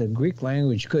 That's why the Greek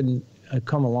language couldn't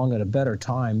come along at a better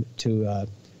time to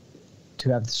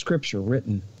have the scripture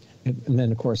written, and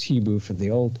then of course Hebrew for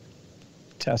the Old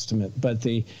Testament. But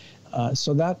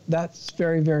so that's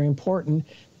very, very important,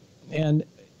 and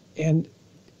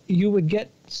you wouldn't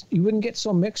get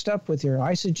so mixed up with your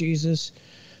eisegesis,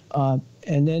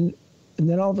 and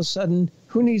then all of a sudden,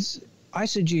 who needs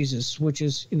eisegesis, which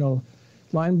is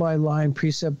line by line,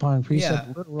 precept upon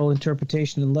precept, literal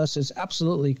interpretation, unless it's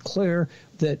absolutely clear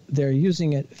that they're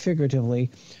using it figuratively,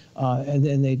 and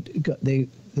then they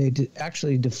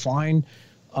actually define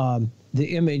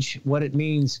the image, what it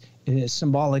means, and is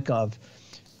symbolic of.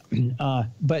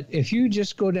 But if you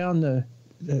just go down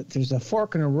there's a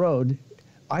fork in the road,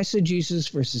 eisegesis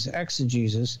versus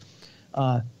exegesis.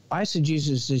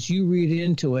 Eisegesis is you read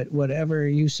into it whatever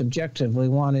you subjectively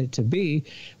want it to be,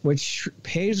 which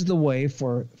paves the way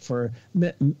for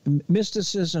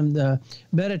mysticism, the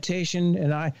meditation,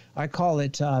 and I call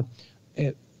it,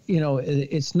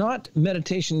 it's not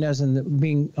meditation as in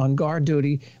being on guard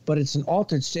duty, but it's an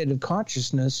altered state of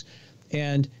consciousness,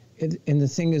 and the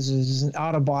thing is an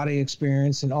out-of-body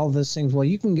experience and all those things. Well,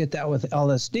 you can get that with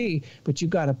LSD, but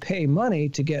you've got to pay money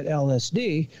to get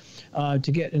LSD,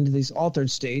 to get into these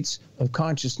altered states of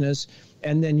consciousness.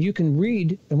 And then you can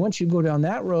read, and once you go down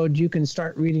that road, you can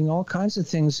start reading all kinds of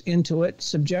things into it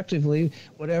subjectively,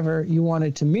 whatever you want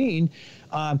it to mean.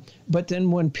 But then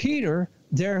when Peter,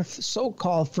 their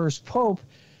so-called first pope,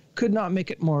 could not make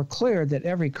it more clear that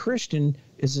every Christian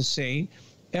is a saint,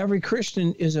 every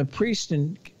Christian is a priest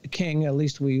and king, at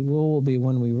least we will be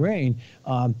when we reign.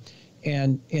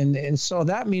 And so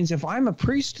that means if I'm a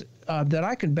priest, that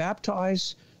I could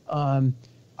baptize,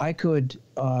 I could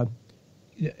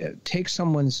take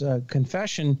someone's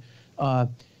confession. And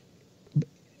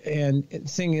the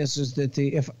thing is that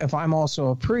if I'm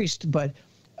also a priest, but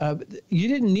you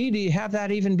didn't need to have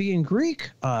that even be in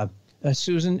Greek,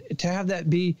 Susan, to have that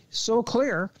be so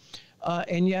clear,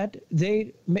 and yet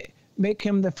they make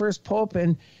him the first pope,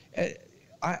 and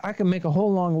I can make a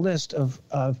whole long list of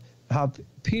how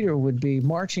Peter would be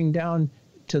marching down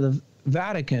to the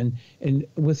Vatican, and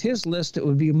with his list it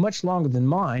would be much longer than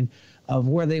mine of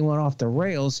where they went off the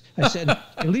rails. I said,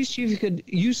 at least if you could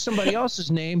use somebody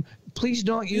else's name, please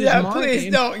don't use mine. Yeah,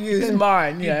 please don't use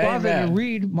mine. Yeah, bother to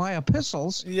read my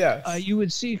epistles. Yes. You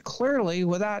would see clearly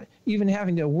without even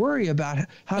having to worry about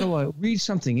how do I read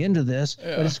something into this,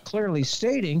 but it's clearly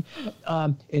stating.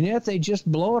 And if they just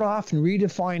blow it off and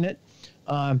redefine it,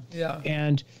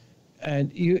 and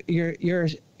and you're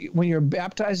when you're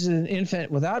baptized as an infant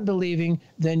without believing,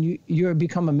 then you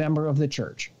become a member of the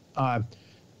church.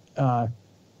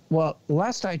 Well,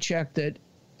 last I checked, that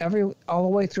all the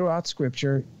way throughout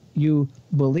Scripture, you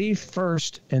believe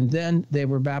first, and then they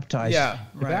were baptized. Yeah,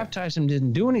 The right. baptism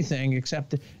didn't do anything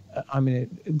except,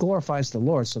 it glorifies the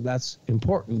Lord, so that's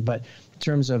important. But in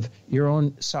terms of your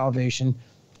own salvation,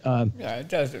 It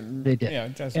doesn't. they did.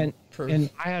 It doesn't prove. And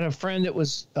I had a friend that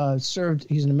was served.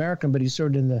 He's an American, but he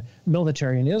served in the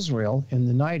military in Israel in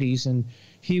the 90s, and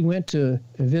he went to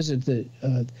visit the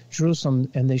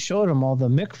Jerusalem, and they showed him all the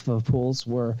mikveh pools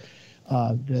where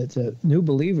the new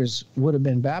believers would have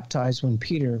been baptized when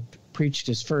Peter preached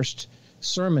his first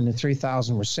sermon, and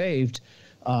 3,000 were saved.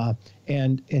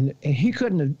 And he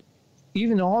couldn't have,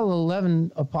 even all the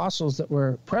 11 apostles that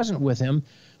were present with him,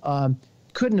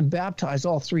 couldn't have baptized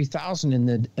all 3,000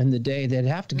 in the day. They'd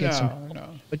have to get some. No.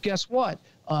 But guess what?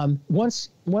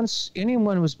 Once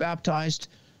anyone was baptized,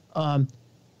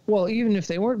 well, even if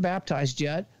they weren't baptized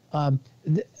yet,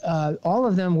 all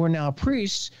of them were now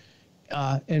priests.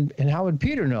 And how would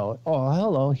Peter know? Oh,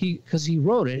 hello, because he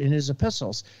wrote it in his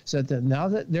epistles. Said that now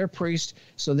that they're priests,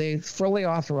 so they fully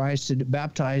authorized to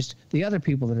baptize the other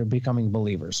people that are becoming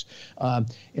believers.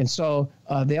 And so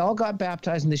they all got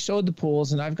baptized, and they showed the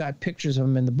pools. And I've got pictures of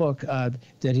them in the book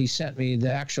that he sent me.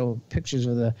 The actual pictures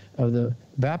of the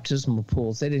baptismal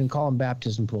pools. They didn't call them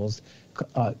baptism pools.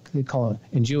 They call them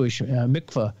in Jewish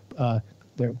mikveh.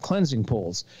 They're cleansing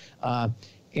pools.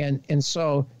 And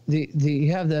so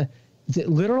you have the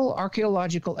literal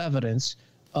archaeological evidence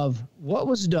of what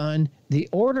was done, the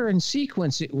order and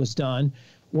sequence it was done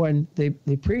when they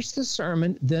preached the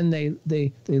sermon, then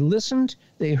they listened,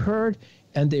 they heard,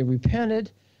 and they repented,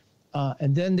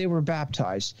 and then they were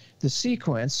baptized. The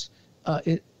sequence,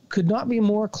 it could not be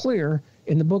more clear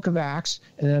in the book of Acts,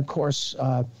 and then, of course,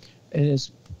 in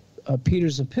his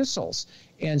Peter's epistles.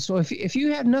 And so if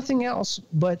you have nothing else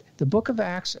but the book of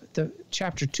Acts, the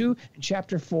chapter 2 and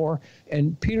chapter 4,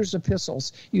 and Peter's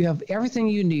epistles, you have everything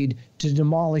you need to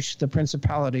demolish the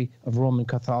principality of Roman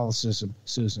Catholicism,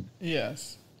 Susan.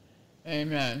 Yes.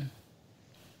 Amen.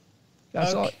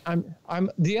 That's Okay. all.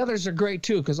 The others are great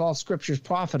too, because all Scripture is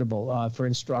profitable for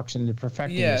instruction and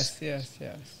perfecting us. Yes.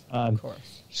 Of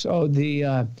course. So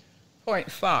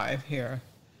Point 5 here.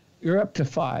 you're up to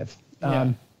 5.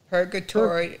 Yeah.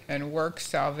 Purgatory and work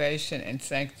salvation and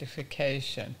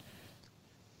sanctification.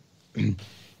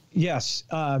 Yes.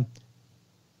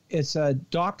 It's a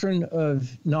doctrine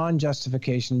of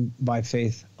non-justification by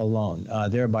faith alone,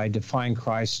 thereby defying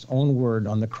Christ's own word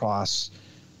on the cross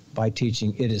by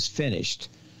teaching it is finished.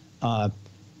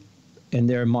 In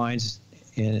their minds,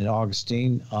 in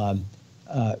Augustine,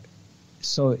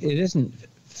 so it isn't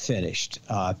finished.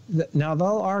 Now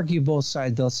they'll argue both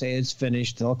sides. They'll say it's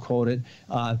finished. They'll quote it.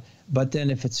 But then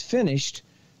if it's finished,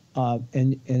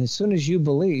 and as soon as you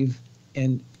believe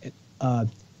and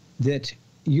that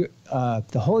you,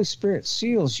 the Holy Spirit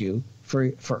seals you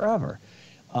forever.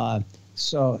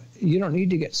 So you don't need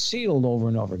to get sealed over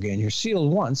and over again. You're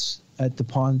sealed once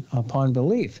upon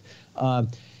belief.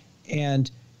 And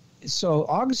so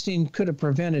Augustine could have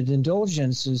prevented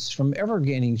indulgences from ever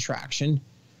gaining traction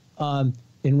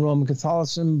in Roman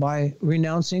Catholicism by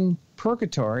renouncing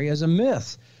purgatory as a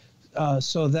myth,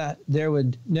 so that there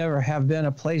would never have been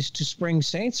a place to spring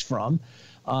saints from.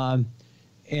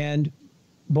 And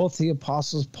both the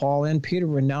apostles Paul and Peter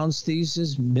renounced these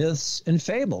as myths and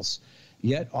fables,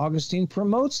 yet Augustine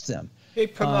promotes them. He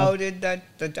promoted that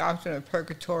the doctrine of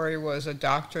purgatory was a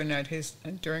doctrine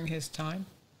during his time?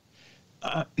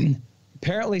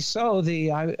 Apparently so.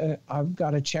 I've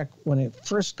got to check when it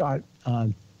first got,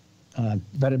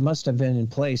 but it must have been in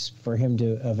place for him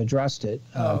to have addressed it.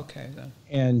 Okay, then.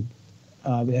 And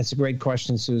that's a great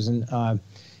question, Susan.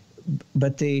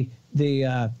 But the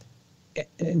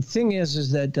thing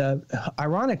is that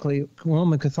ironically,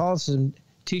 Roman Catholicism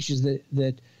teaches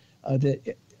that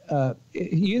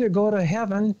you either go to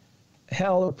heaven,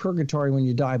 hell, or purgatory when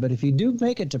you die. But if you do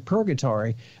make it to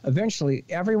purgatory, eventually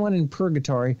everyone in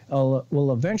purgatory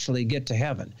will eventually get to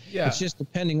heaven. Yeah. It's just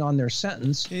depending on their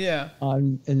sentence. Yeah.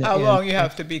 How long you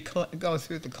have to go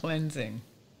through the cleansing?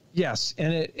 Yes,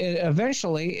 and it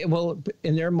eventually will,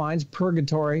 in their minds,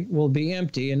 purgatory will be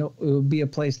empty, and it will be a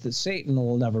place that Satan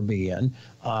will never be in.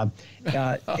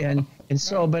 And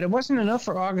so, but it wasn't enough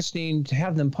for Augustine to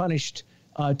have them punished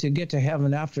to get to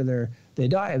heaven after they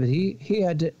die. But he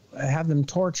had to have them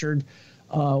tortured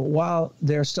while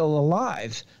they're still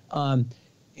alive,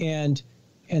 and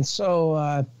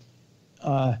so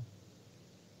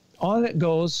on it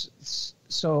goes.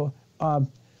 So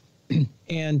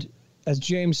and as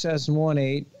James says in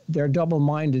 1:8, they're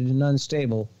double-minded and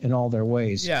unstable in all their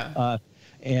ways. Yeah.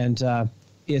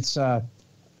 It's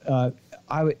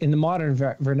in the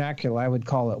modern vernacular, I would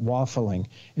call it waffling.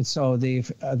 And so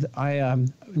I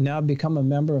now become a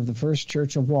member of the First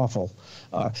Church of Waffle.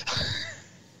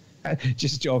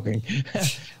 Just joking.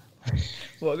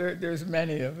 Well, there's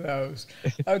many of those.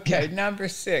 Okay, Yeah. number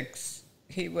 6.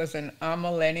 He was an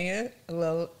amillennialist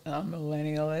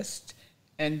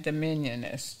and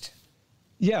dominionist.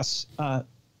 Yes,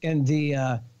 and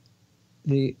the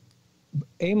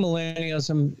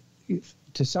amillennialism,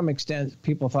 to some extent,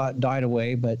 people thought died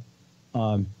away, but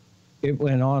it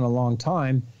went on a long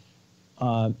time,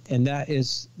 and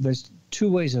there's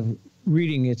two ways of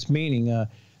reading its meaning.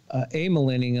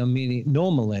 Amillennium meaning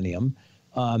no millennium.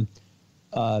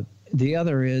 The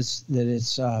other is that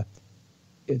it's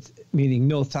meaning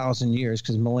no 1,000 years,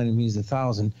 because millennium means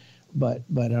 1,000. But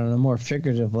on a more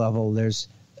figurative level,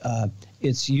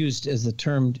 it's used as the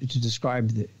term to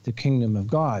describe the kingdom of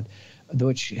God,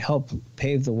 which helped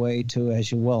pave the way to,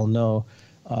 as you well know,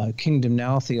 kingdom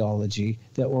now theology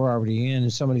that we're already in.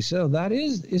 And somebody said, "Oh,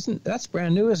 that's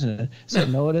brand new, isn't it?" I said,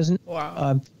 "No, it isn't."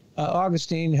 Wow.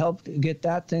 Augustine helped get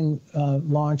that thing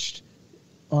launched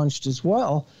as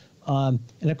well, and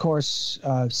of course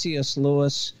C.S.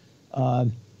 Lewis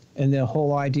and the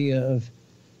whole idea of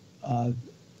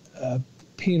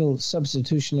penal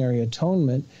substitutionary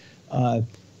atonement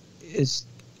is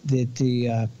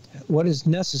that what is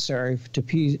necessary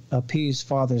to appease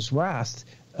Father's wrath.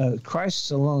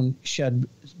 Christ alone shed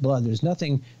blood. There's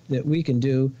nothing that we can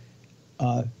do,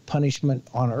 punishment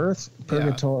on earth,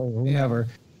 purgatory, or whatever,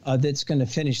 that's going to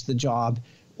finish the job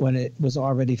when it was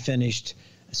already finished.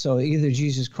 So either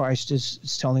Jesus Christ is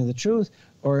telling the truth,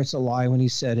 or it's a lie when he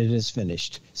said it is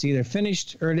finished. It's either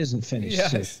finished or it isn't finished.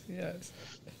 Yes.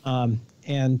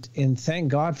 And thank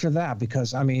God for that,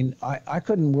 because I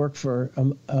couldn't work for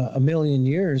a million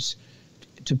years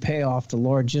to pay off the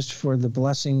Lord just for the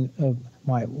blessing of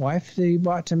my wife that he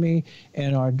brought to me,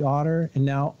 and our daughter, and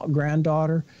now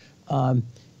granddaughter,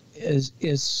 is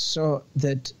so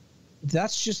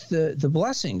that's just the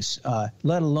blessings,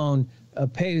 let alone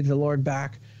pay the Lord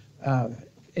back.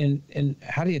 And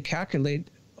how do you calculate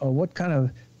what kind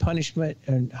of punishment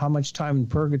and how much time in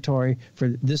purgatory for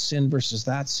this sin versus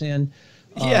that sin?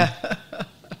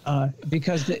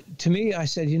 Because to me, I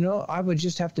said, I would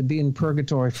just have to be in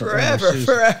purgatory forever.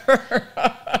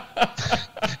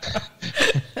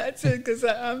 That's it, because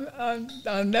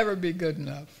I'll never be good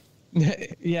enough.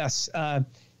 Yes,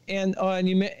 and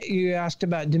you asked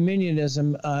about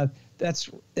dominionism.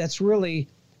 That's really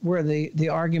where the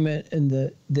argument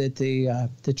that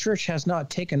the church has not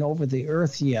taken over the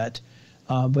earth yet,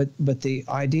 but the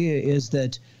idea is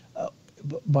that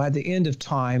by the end of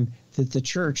time, that the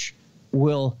church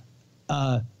will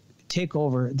take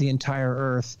over the entire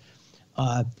earth,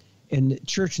 and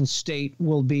church and state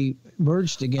will be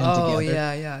merged again together. Oh,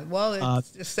 yeah. Well,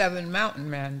 it's the 7 Mountain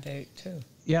Mandate, too.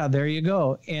 Yeah, there you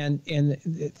go. And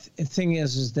the thing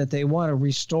is that they want to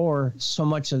restore so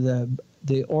much of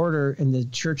the order in the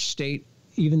church state,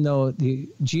 even though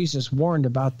Jesus warned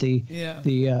about the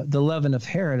leaven of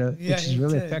Herod, which is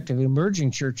really effective,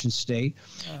 emerging church and state.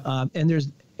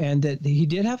 And that he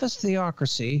did have a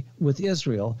theocracy with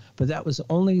Israel, but that was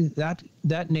only that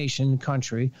nation,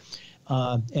 country.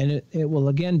 And it will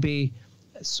again be,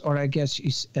 or I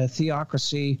guess, a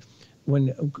theocracy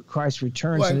when Christ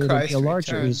returns, and it'll be a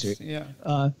larger Israel. Yeah.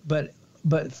 But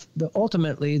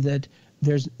ultimately that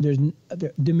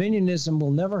dominionism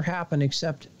will never happen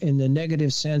except in the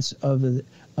negative sense of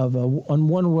one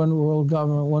world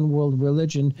government, one world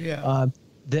religion. Yeah.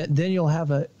 Then you'll have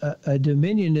a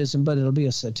dominionism, but it'll be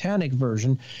a satanic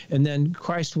version, and then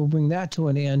Christ will bring that to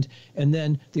an end. And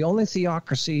then the only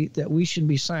theocracy that we should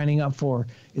be signing up for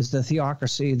is the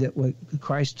theocracy that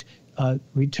Christ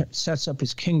sets up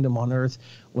his kingdom on earth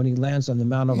when he lands on the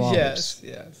Mount of Olives.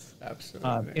 Yes,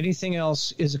 absolutely. Anything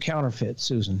else is a counterfeit,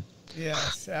 Susan.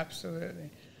 Yes, absolutely.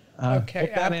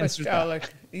 Okay,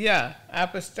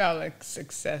 apostolic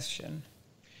succession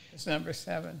is number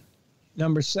 7.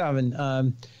 Number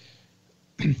 7.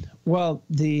 Well,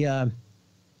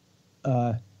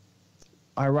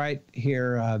 I write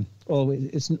here,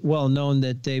 it's well known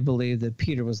that they believe that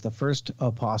Peter was the first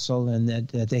apostle, and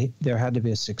that there had to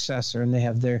be a successor, and they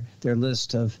have their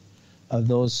list of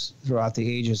those throughout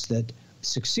the ages that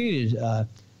succeeded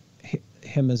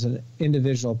him as an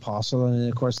individual apostle. And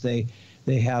of course they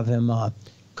have him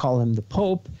call him the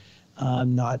Pope,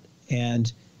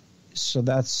 and so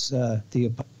that's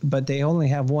but they only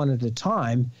have one at a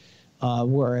time,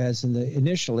 whereas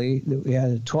initially we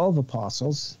had 12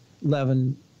 apostles,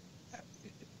 11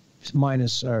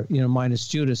 minus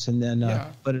Judas, and then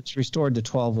but it's restored to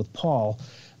 12 with Paul,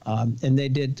 and they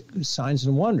did signs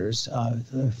and wonders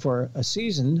for a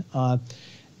season,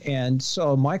 and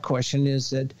so my question is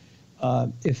that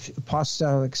if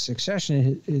apostolic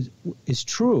succession is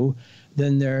true,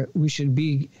 then we should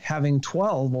be having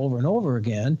 12 over and over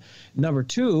again. Number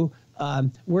two,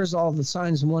 where's all the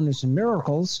signs and wonders and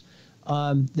miracles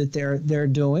that they're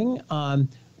doing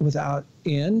without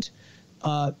end?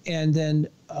 And then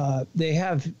they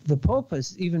have the Pope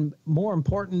is even more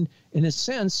important in a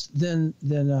sense than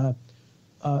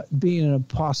being an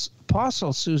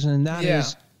apostle, Susan, and that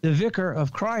is the vicar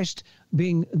of Christ,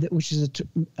 which is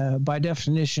by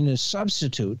definition is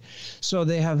substitute. So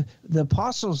the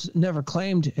apostles never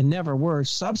claimed and never were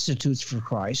substitutes for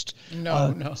Christ.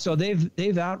 No. So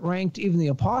they've outranked even the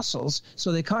apostles.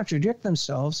 So they contradict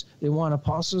themselves. They want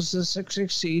apostles to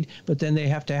succeed, but then they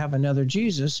have to have another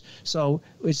Jesus. So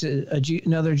is it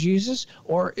another Jesus,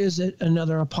 or is it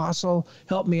another apostle?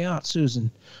 Help me out,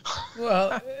 Susan.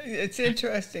 Well, it's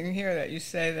interesting here that you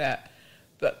say that.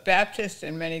 But Baptists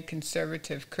and many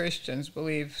conservative Christians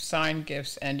believe sign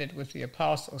gifts ended with the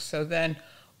apostles. So then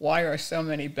why are so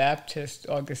many Baptist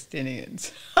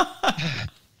Augustinians?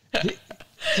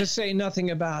 To say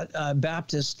nothing about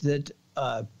Baptists that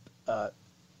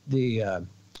the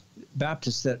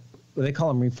Baptists that they call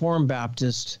them Reformed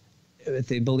Baptists, if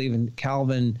they believe in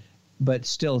Calvin, but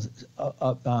still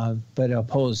but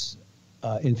oppose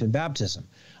infant baptism.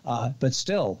 But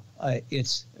still,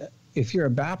 it's if you're a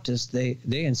Baptist, they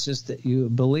insist that you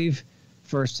believe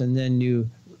first and then you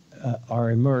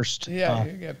are immersed you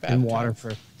get in water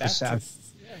for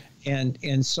Sabbath. Yeah.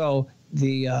 And so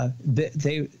they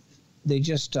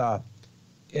just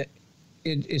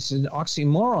it's an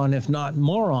oxymoron, if not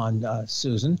moron,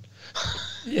 Susan.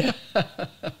 Yeah.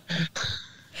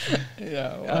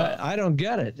 Well. I don't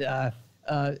get it.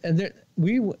 And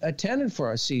we attended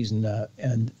for a season,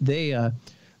 and they are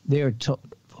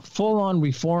full-on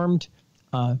Reformed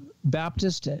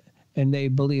Baptist, and they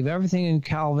believe everything in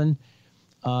Calvin,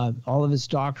 all of his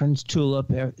doctrines,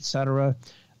 tulip, etc.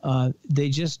 They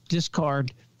just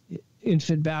discard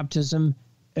infant baptism,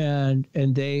 and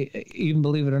they even,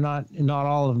 believe it or not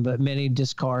all of them, but many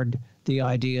discard the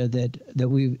idea that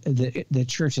the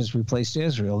church has replaced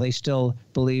Israel. They still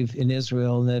believe in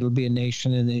Israel and that it'll be a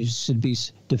nation and they should be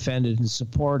defended and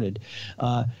supported.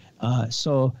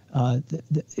 So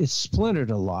it's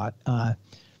splintered a lot.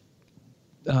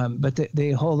 But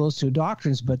they hold those two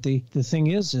doctrines. But the thing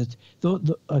is that,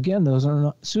 again, those are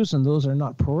not, Susan, those are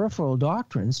not peripheral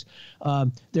doctrines.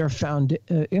 They're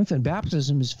infant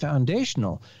baptism is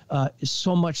foundational,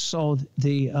 so much so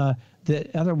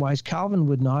that otherwise Calvin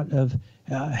would not have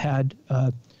had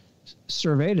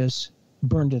Servetus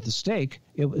burned at the stake.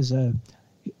 It was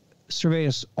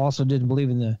Servetus also didn't believe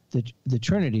in the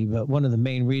Trinity, but one of the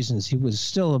main reasons he was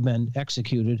still have been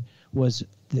executed was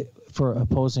for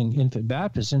opposing infant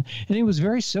baptism, and he was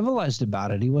very civilized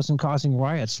about it. He wasn't causing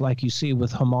riots like you see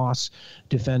with Hamas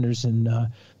defenders in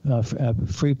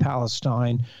Free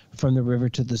Palestine, from the river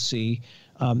to the sea.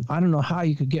 I don't know how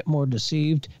you could get more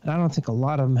deceived, and I don't think a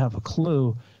lot of them have a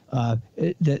clue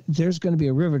that there's going to be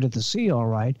a river to the sea, all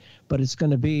right, but it's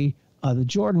going to be the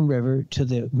Jordan River to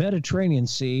the Mediterranean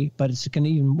Sea, but it's going to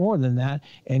even more than that.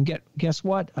 And guess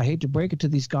what? I hate to break it to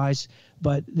these guys,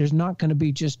 but there's not going to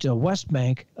be just a west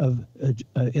bank of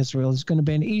Israel. There's going to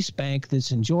be an east bank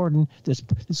that's in Jordan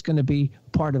that's going to be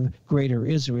part of greater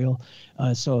Israel.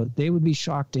 So they would be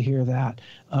shocked to hear that.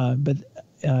 But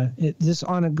this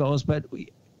on it goes. But we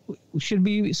should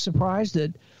be surprised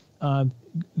that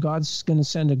God's going to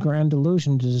send a grand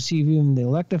delusion to deceive even the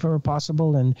elect if ever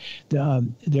possible, and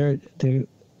they're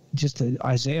just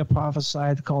Isaiah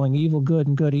prophesied calling evil good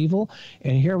and good evil,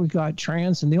 and here we got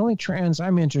trans, and the only trans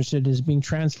I'm interested in is being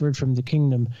transferred from the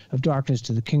kingdom of darkness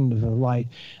to the kingdom of light.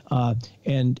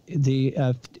 And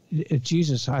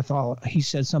Jesus, I thought he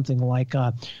said something like,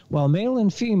 well, male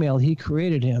and female he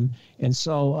created him, and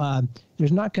so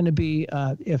there's not going to be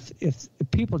if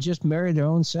people just marry their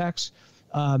own sex.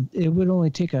 It would only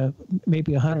take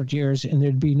maybe 100 years, and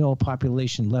there'd be no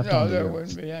population left. No, there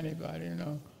wouldn't be anybody,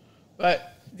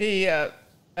 But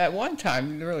at one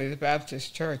time, really, the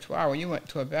Baptist church. Wow, when you went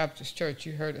to a Baptist church,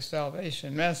 you heard a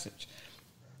salvation message,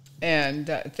 and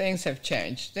things have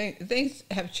changed. Things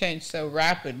have changed so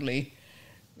rapidly,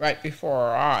 right before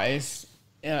our eyes.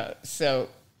 So,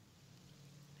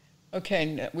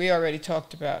 okay, we already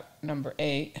talked about number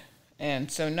 8.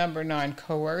 And so number 9,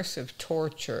 coercive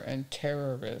torture and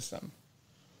terrorism.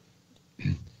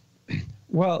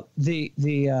 Well, the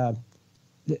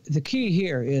key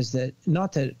here is that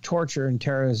not that torture and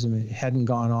terrorism hadn't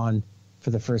gone on for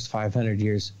the first 500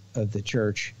 years of the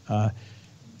church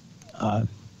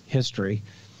history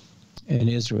in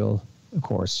Israel, of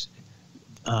course.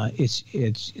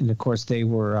 And of course they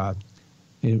were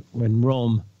when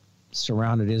Rome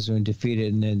surrounded Israel and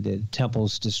defeated, and then the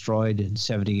temples destroyed in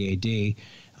 70 AD.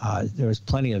 There was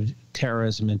plenty of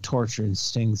terrorism and torture and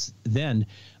things then,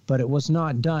 but it was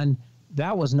not done.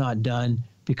 That was not done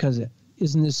because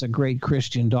isn't this a great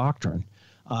Christian doctrine?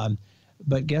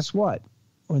 But guess what?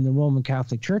 When the Roman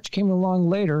Catholic Church came along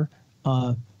later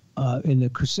in the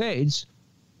Crusades,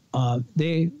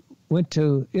 they went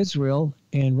to Israel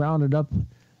and rounded up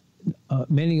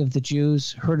many of the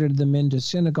Jews, herded them into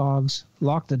synagogues,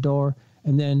 locked the door,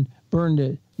 and then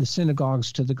burned the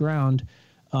synagogues to the ground,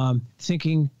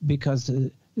 thinking because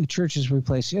the churches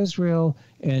replaced Israel,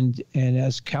 and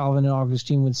as Calvin and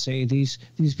Augustine would say, these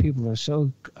people are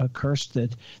so cursed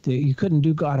that you couldn't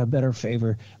do God a better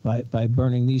favor by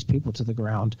burning these people to the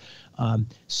ground.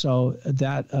 So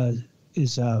that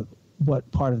is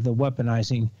what part of the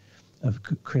weaponizing of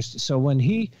Christ. So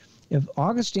if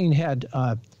Augustine had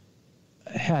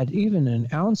even an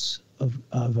ounce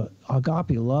of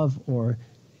agape love, or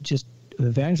just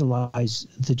evangelize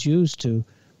the Jews to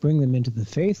bring them into the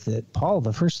faith, that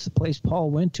the first place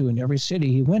Paul went to in every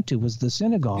city he went to was the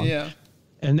synagogue. Yeah.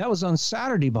 And that was on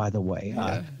Saturday, by the way.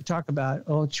 Yeah. Talk about,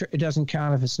 it doesn't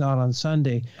count if it's not on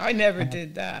Sunday. I never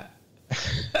did that.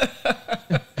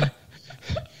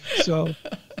 So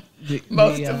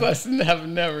most of us have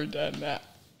never done that.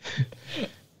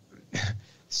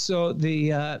 So and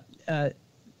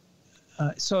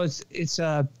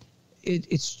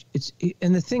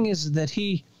the thing is that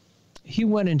he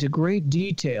went into great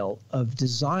detail of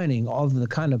designing all of the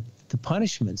kind of the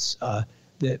punishments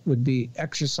that would be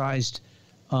exercised,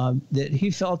 that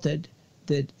he felt that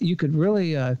you could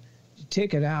really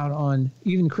take it out on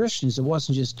even Christians. It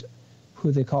wasn't just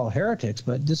who they call heretics,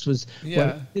 but this was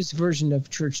his version of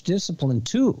church discipline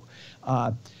too.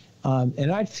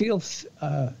 And I'd feel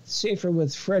safer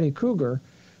with Freddy Krueger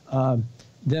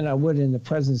than I would in the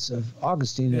presence of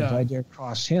Augustine if I dare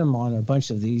cross him on a bunch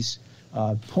of these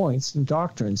points and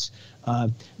doctrines.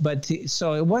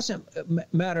 So it wasn't a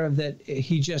matter of that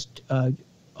he just,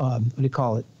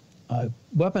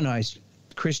 weaponized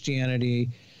Christianity.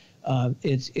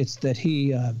 It's that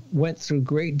he went through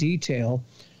great detail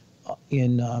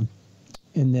and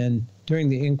then during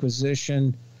the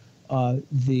Inquisition,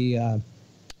 the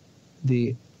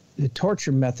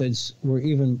torture methods were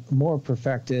even more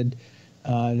perfected,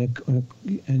 and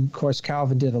of course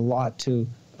Calvin did a lot to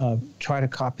try to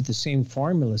copy the same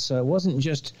formula. So it wasn't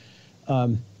just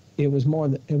it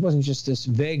wasn't just this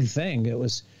vague thing. It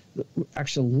was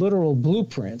actual literal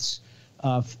blueprints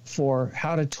for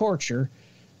how to torture,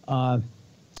 and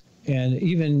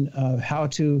even how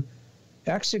to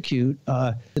execute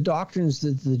the doctrines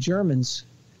that the Germans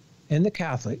and the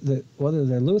Catholic, whether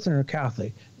they're Lutheran or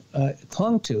Catholic,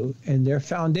 clung to, and their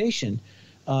foundation,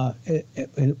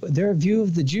 their view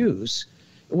of the Jews.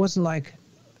 It wasn't like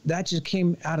that just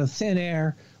came out of thin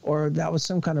air, or that was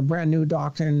some kind of brand new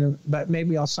doctrine, but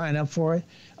maybe I'll sign up for it.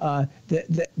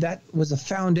 That was a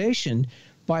foundation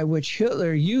by which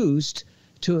Hitler used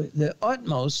to the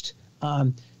utmost.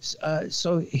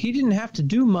 So he didn't have to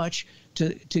do much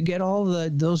to get all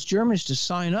those Germans to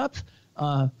sign up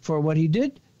for what he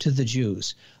did to the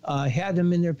Jews. Had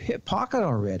them in their pocket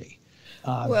already.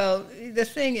 Well, the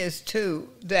thing is, too,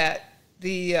 that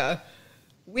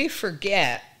we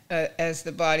forget, as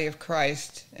the body of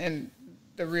Christ and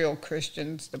the real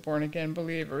Christians, the born-again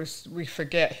believers, we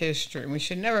forget history. We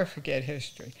should never forget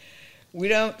history. We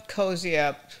don't cozy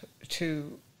up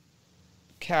to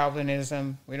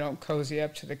Calvinism. We don't cozy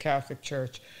up to the Catholic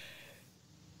Church.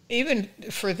 Even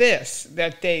for this,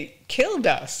 that they killed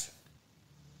us,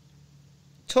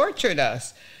 tortured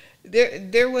us.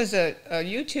 There was a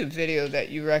YouTube video that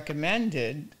you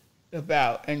recommended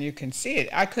about, and you can see it.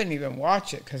 I couldn't even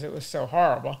watch it because it was so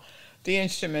horrible. The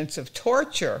instruments of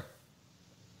torture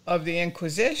of the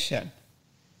Inquisition.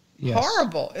 Yes.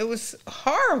 Horrible. It was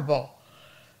horrible.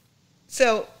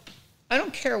 So I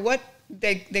don't care what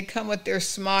they come with their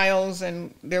smiles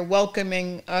and they're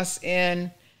welcoming us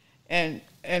in, and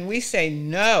we say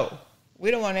no.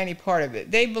 We don't want any part of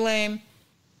it. They blame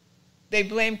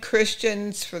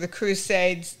Christians for the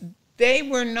Crusades. They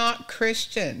were not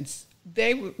Christians.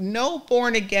 No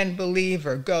born-again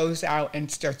believer goes out and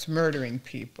starts murdering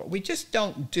people. We just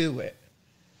don't do it.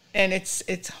 And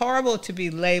it's horrible to be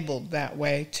labeled that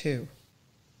way, too.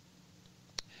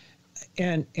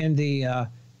 And the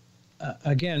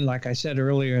again, like I said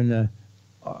earlier in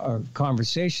our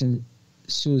conversation,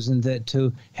 Susan, that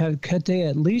could they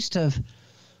at least have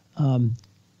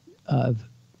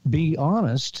be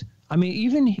honest I mean,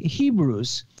 even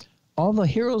Hebrews, all the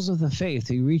heroes of the faith,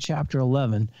 you read chapter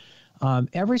 11,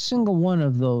 every single one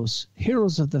of those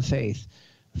heroes of the faith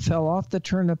fell off the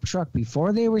turnip truck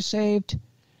before they were saved,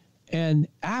 and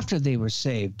after they were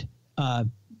saved,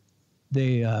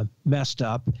 they messed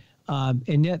up,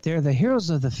 and yet they're the heroes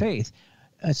of the faith.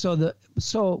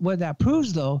 So what that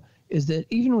proves, though, is that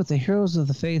even with the heroes of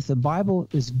the faith, the Bible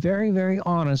is very, very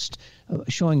honest,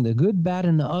 showing the good, bad,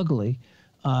 and the ugly.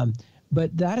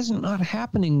 But that is not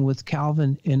happening with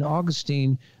Calvin and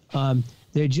Augustine.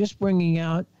 They're just bringing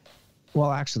out,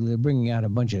 well, actually, they're bringing out a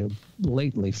bunch of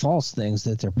blatantly false things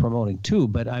that they're promoting too.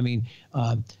 But I mean,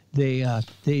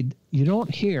 you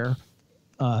don't hear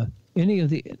any of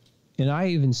the. And I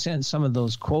even sent some of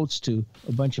those quotes to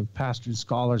a bunch of pastors,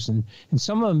 scholars, and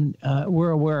some of them were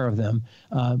aware of them.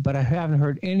 But I haven't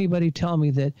heard anybody tell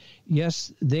me that,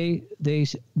 yes, they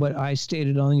what I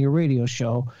stated on your radio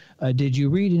show, did you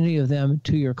read any of them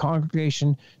to your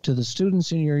congregation, to the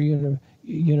students in your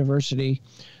university,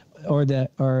 or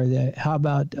how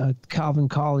about Calvin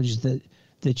College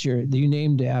that you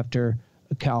named after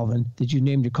Calvin, that you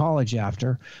named your college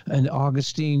after, and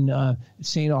Augustine,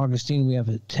 St. Augustine, we have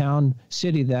a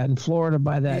city that in Florida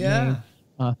by that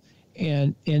name.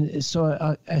 And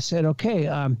so I said, okay,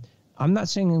 I'm not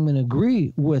saying I'm going to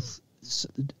agree with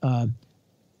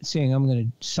saying I'm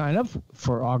going to sign up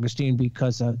for Augustine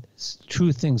because of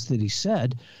true things that he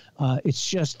said. It's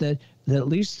just that at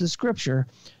least the scripture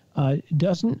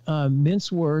doesn't mince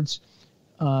words.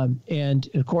 And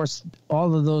of course,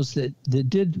 all of those that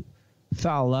did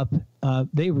foul up,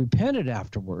 they repented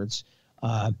afterwards.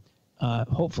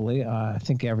 Hopefully, I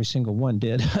think every single one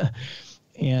did.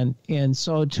 and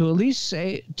so to at least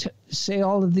say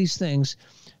all of these things,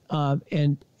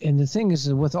 and the thing is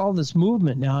that with all this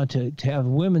movement now to have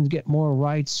women get more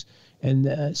rights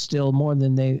and still more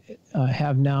than they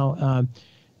have now,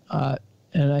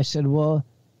 and I said, well,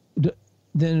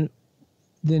 then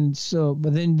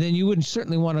you wouldn't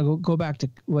certainly want to go back to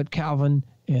what Calvin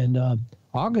and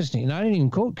Augustine. I didn't even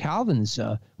quote Calvin's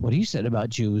what he said about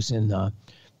Jews and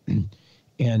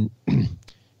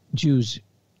Jews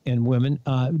and women,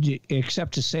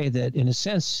 except to say that in a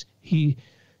sense he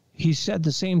said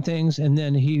the same things, and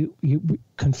then he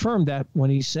confirmed that when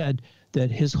he said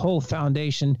that his whole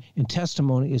foundation and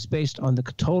testimony is based on the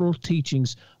total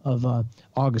teachings of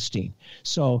Augustine.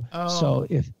 So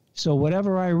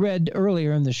whatever I read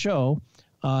earlier in the show,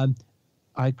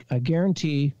 I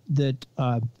guarantee that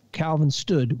Calvin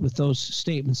stood with those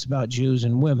statements about Jews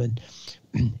and women,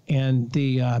 and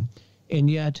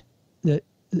yet the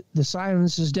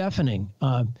silence is deafening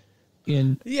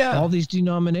in all these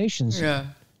denominations. Yeah,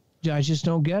 I just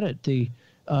don't get it.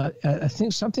 I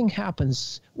think something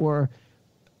happens where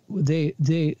their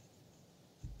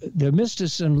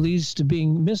mysticism leads to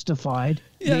being mystified,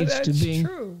 leads to being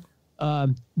true.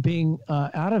 Being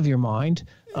out of your mind,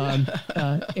 and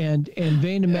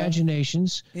vain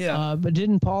imaginations. But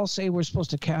didn't Paul say we're supposed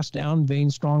to cast down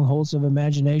vain strongholds of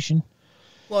imagination?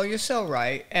 Well, you're so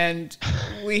right. And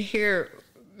we hear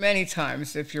many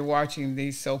times, if you're watching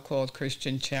these so-called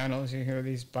Christian channels, you hear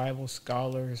these Bible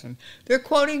scholars, and they're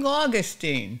quoting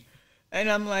Augustine.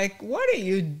 And I'm like, what are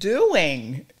you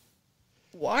doing?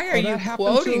 Why are you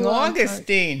quoting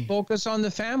Augustine? Focus on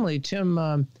the family.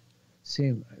 Tim,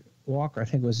 Walker, I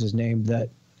think was his name.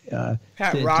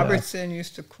 Pat Robertson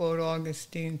used to quote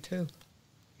Augustine too.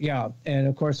 Yeah, and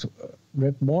of course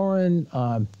Rick Warren,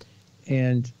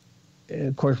 and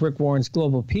of course Rick Warren's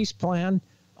Global Peace Plan.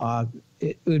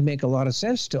 It would make a lot of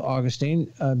sense to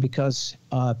Augustine because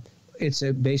it's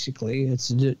basically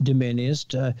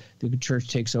dominionist. The church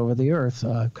takes over the earth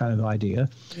kind of idea.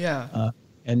 Yeah,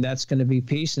 and that's going to be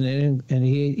peace, and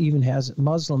he even has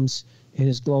Muslims in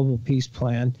his Global Peace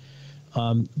Plan.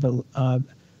 But I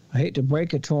hate to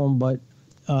break it to him, but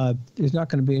there's not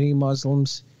going to be any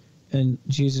Muslims in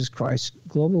Jesus Christ's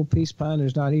Global Peace Plan.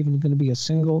 There's not even going to be a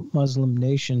single Muslim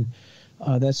nation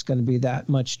that's going to be that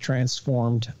much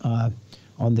transformed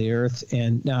on the earth.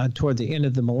 And now toward the end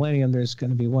of the millennium, there's going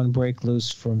to be one break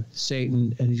loose from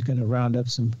Satan, and he's going to round up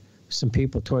some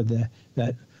people toward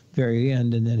that very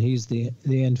end, and then he's the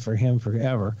end for him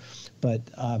forever. But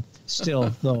still,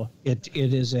 though, it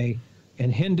is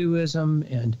and Hinduism,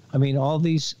 and I mean all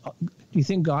these. Do you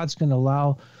think God's going to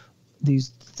allow these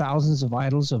thousands of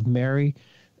idols of Mary,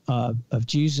 of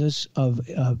Jesus, of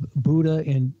Buddha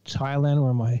in Thailand,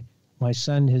 where my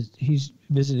son he's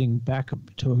visiting back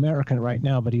to America right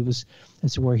now, but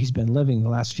that's where he's been living the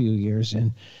last few years,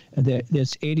 and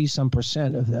that's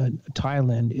 80% of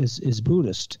Thailand is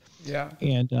Buddhist. Yeah,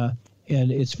 and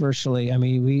it's virtually. I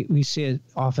mean, we see it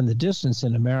off in the distance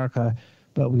in America.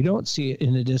 but we don't see it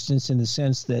in the distance in the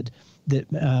sense that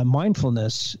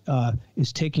mindfulness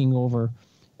is taking over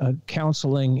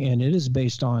counseling, and it is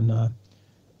based on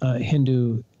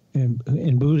Hindu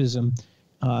and Buddhism,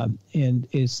 and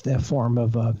it's that form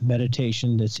of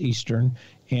meditation that's Eastern.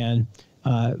 And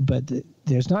but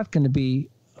there's not going to be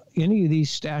any of these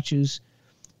statues.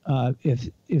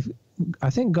 If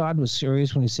I think God was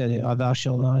serious when he said, "Thou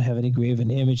shalt not have any graven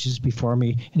images before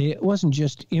me," and it wasn't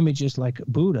just images like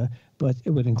Buddha, but it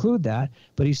would include that.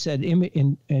 But he said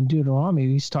in Deuteronomy,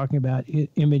 he's talking about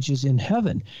images in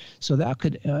heaven. So that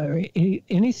could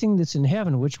anything that's in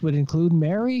heaven, which would include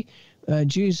Mary,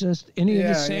 Jesus, any of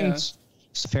the saints.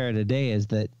 What's fair today is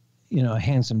that, you know, a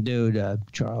handsome dude,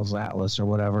 Charles Atlas or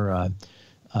whatever,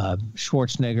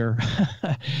 Schwarzenegger,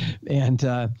 and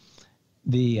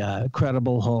the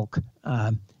Credible Hulk.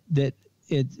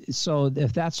 So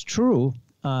if that's true,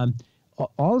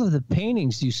 all of the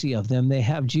paintings you see of them, they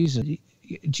have Jesus.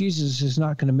 Jesus is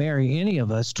not going to marry any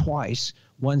of us twice.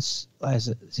 Once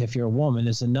as if you're a woman,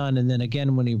 as a nun, and then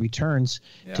again when he returns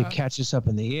to catch us up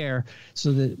in the air.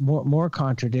 So that more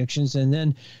contradictions, and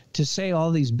then to say all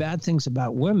these bad things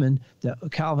about women that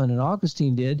Calvin and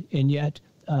Augustine did, and yet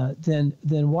then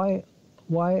why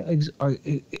is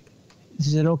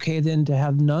it okay then to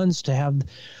have nuns to have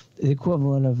the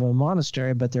equivalent of a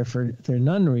monastery, but they're for their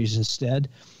nunneries instead?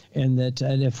 And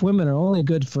if women are only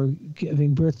good for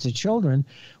giving birth to children,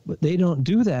 but they don't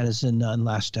do that as a nun,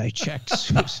 last I checked.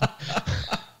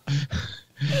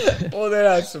 Well, they're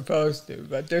not supposed to,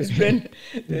 but there's been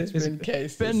cases.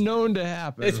 It's been known to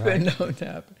happen. It's been known to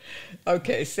happen.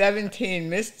 Okay, 17,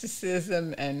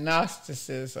 mysticism and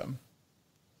Gnosticism.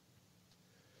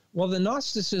 Well, the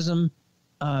Gnosticism,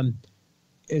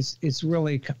 it's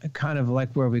really kind of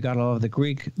like where we got all of the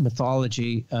Greek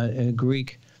mythology and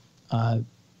Greek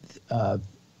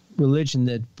religion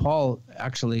that Paul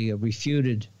actually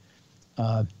refuted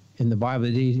in the Bible.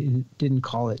 He didn't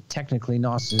call it technically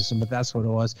Gnosticism, but that's what it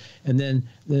was. And then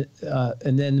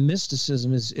the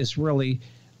mysticism is really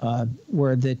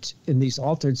where that in these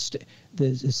altered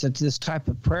this type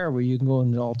of prayer where you can go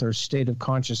in an altered state of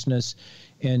consciousness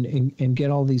and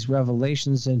get all these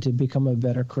revelations and to become a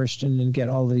better Christian and get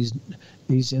all these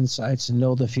insights and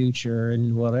know the future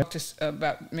and whatever. Just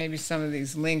about maybe some of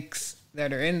these links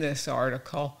that are in this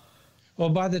article. Well,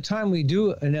 by the time we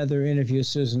do another interview,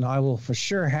 Susan, I will for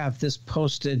sure have this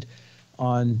posted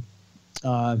on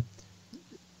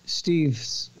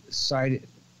Steve's site.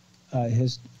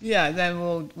 Then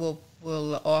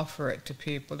we'll offer it to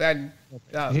people.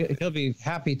 He'll be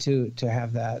happy to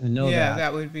have that and know that. Yeah,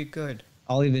 that would be good.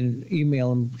 I'll even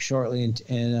email him shortly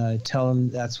and tell him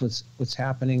that's what's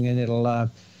happening, and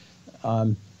it'll.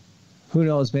 Who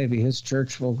knows? Maybe his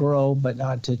church will grow, but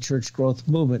not to church growth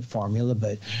movement formula.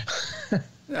 But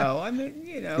no, I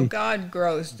mean, God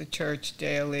grows the church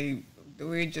daily.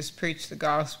 We just preach the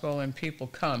gospel, and people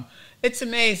come. It's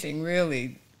amazing,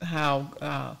 really,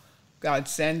 how God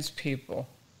sends people.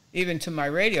 Even to my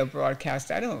radio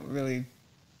broadcast, I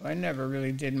never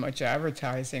really did much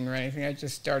advertising or anything. I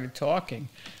just started talking,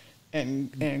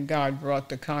 and God brought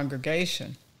the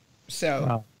congregation.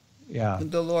 So,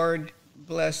 the Lord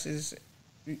blesses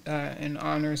and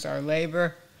honors our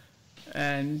labor,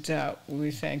 and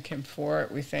we thank him for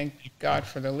it. We thank God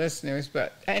for the listeners.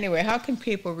 But anyway, how can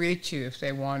people reach you if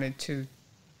they wanted to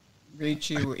reach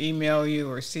you or email you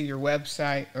or see your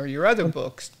website or your other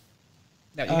books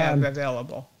that you have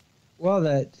available?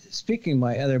 Well, speaking of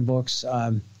my other books,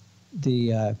 I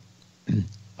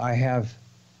have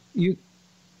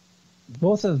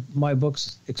both of my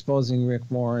books exposing Rick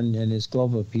Warren and his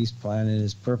global peace plan and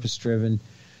his purpose-driven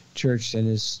church and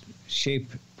his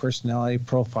shape personality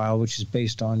profile, which is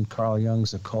based on Carl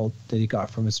Jung's occult that he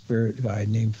got from a spirit guide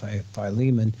named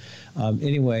Philemon.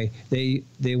 Anyway, they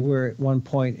were at one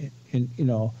point in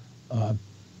a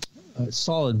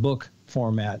solid book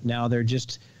format. Now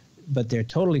but they're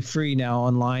totally free now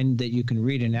online that you can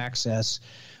read and access.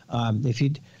 If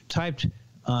you typed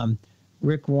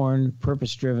Rick Warren,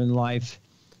 Purpose-Driven Life,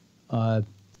 and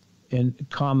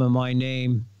comma my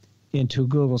name into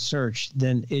Google search,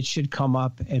 then it should come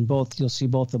up, and you'll see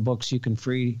both the books you can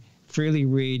freely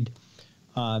read,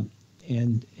 and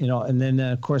then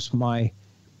of course my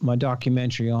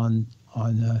documentary on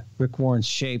Rick Warren's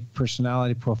shape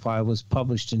personality profile was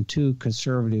published in 2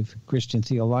 conservative Christian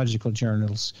theological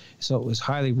journals, so it was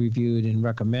highly reviewed and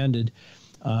recommended.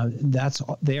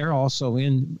 They're also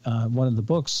in one of the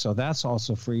books, so that's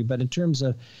also free. But in terms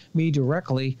of me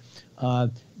directly,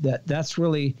 that's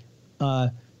really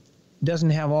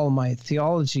doesn't have all of my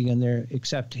theology in there,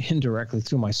 except indirectly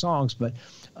through my songs. But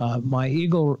my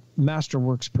Eagle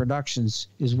Masterworks Productions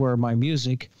is where my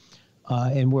music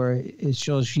and where it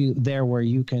shows you there where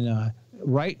you can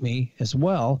write me as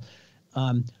well,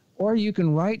 or you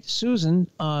can write Susan,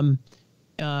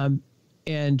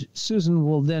 and Susan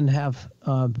will then have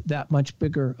that much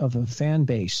bigger of a fan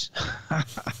base.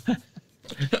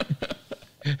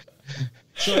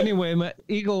 So anyway, my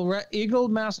Eagle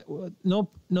Master, no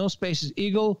spaces,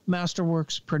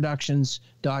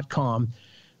 EagleMasterworksProductions.com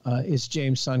is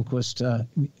James Sundquist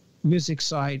music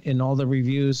site, and all the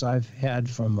reviews I've had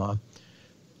from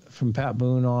Pat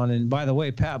Boone on. And by the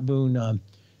way, Pat Boone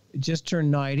just turned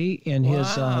 90, and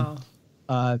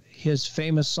his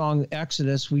famous song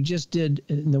Exodus we just did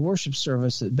in the worship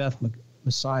service at Beth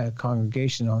Messiah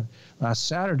congregation on last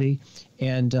Saturday,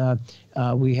 and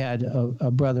we had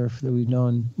a brother that we've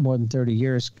known more than 30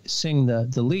 years sing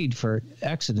the lead for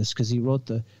Exodus, because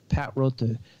Pat wrote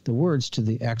the words to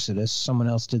the Exodus. Someone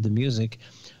else did the music,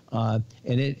 and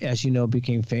it, as you know,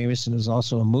 became famous, and it was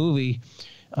also a movie.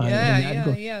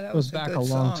 That goes back a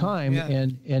long time,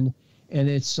 and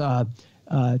it's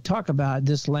talk about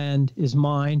this land is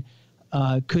mine.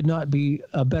 Could not be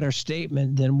a better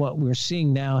statement than what we're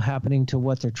seeing now happening to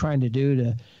what they're trying to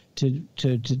do to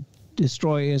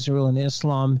destroy Israel and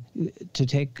Islam, to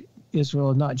take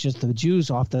Israel, not just the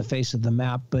Jews, off the face of the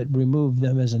map, but remove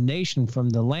them as a nation from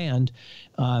the land.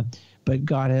 But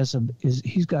God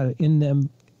He's got in them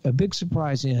a big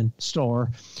surprise in store,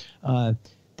 that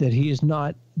He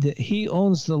He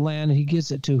owns the land. He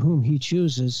gives it to whom He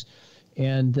chooses,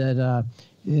 and that.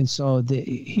 And so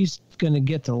he's going to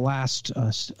get the last,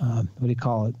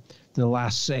 the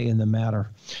last say in the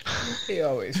matter. He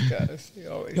always does. He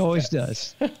always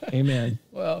does. Amen.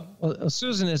 Well,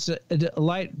 Susan, it's a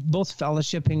delight both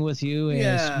fellowshipping with you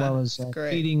as well as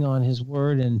feeding on His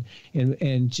Word and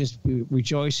just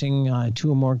rejoicing. Two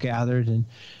or more gathered, and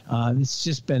it's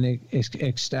just been an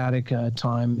ecstatic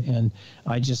time. And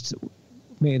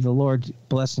may the Lord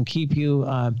bless and keep you.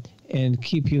 And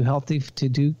keep you healthy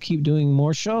to keep doing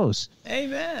more shows.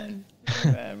 Amen.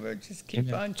 Amen. We'll just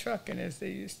keep on trucking, as they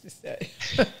used to say.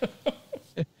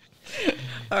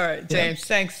 All right, James,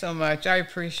 thanks so much. I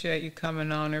appreciate you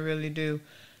coming on. I really do.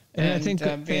 And I think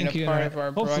being a part of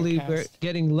our hopefully broadcast. We're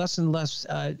getting less and less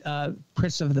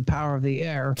Prince of the Power of the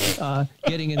Air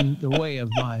getting in the way of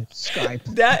my Skype.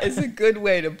 That is a good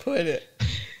way to put it.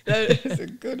 That is a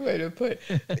good way to put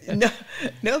it.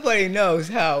 Nobody knows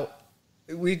how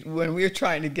when we're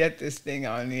trying to get this thing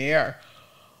on the air.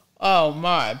 Oh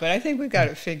my! But I think we got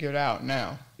it figured out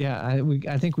now. Yeah,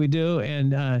 I think we do,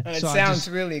 and it sounds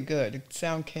really good. The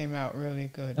sound came out really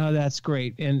good. Oh, that's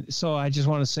great. And so I just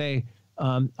want to say,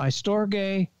 I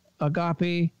storge,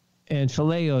 agape, and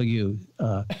phileo you,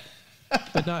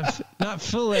 but not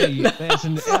fillet you. That's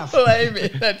an F. Fillet me.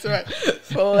 That's right.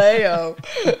 Phileo.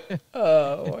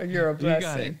 Oh, you're a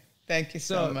blessing. Thank you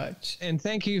so much. And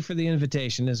thank you for the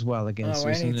invitation as well again,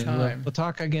 Susan. Anytime. We'll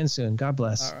talk again soon. God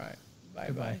bless. All right.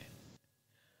 Bye-bye.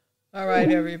 All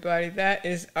right, everybody. That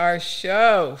is our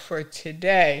show for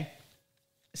today.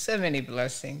 So many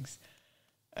blessings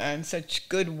and such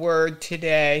good word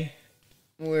today.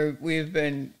 We've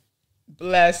been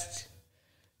blessed,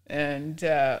 and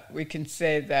we can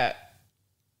say that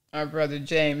our brother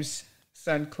James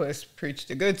Sundquist preached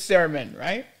a good sermon,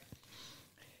 right?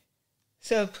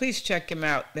 So please check him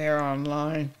out there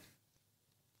online.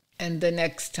 And the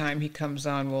next time he comes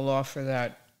on, we'll offer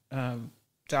that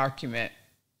document.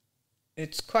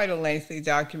 It's quite a lengthy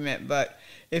document, but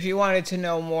if you wanted to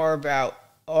know more about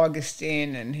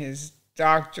Augustine and his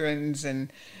doctrines,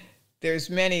 and there's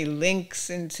many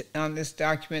links on this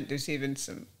document. There's even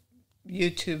some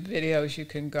YouTube videos you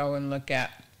can go and look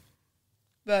at.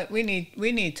 But we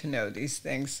need to know these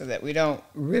things so that we don't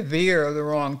revere the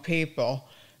wrong people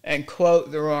and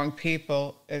quote the wrong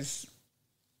people as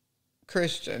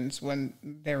Christians when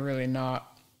they're really not.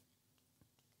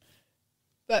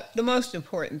 But the most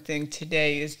important thing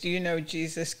today is, do you know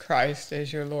Jesus Christ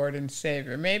as your Lord and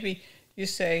Savior? Maybe you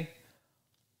say,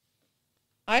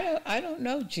 I don't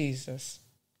know Jesus.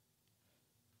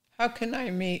 How can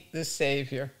I meet the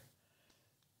Savior?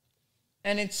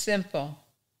 And it's simple.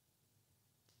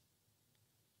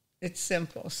 It's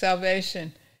simple.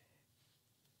 Salvation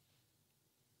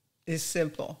is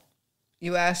simple.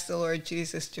 You ask the Lord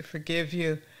Jesus to forgive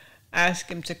you. Ask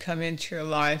him to come into your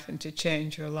life and to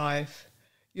change your life.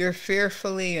 You're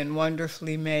fearfully and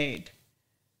wonderfully made.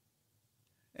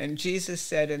 And Jesus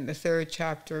said in the 3rd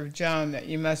chapter of John that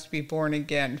you must be born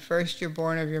again. First you're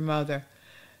born of your mother,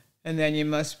 and then you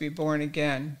must be born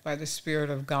again by the Spirit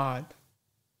of God.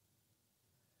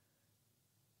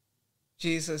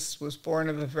 Jesus was born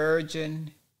of a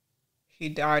virgin. He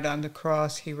died on the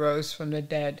cross. He rose from the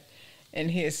dead.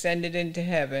 And he ascended into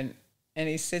heaven. and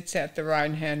he sits at the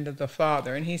right hand of the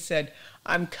Father. And he said,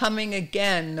 I'm coming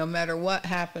again. No matter what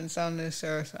happens on this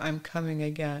earth, I'm coming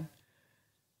again.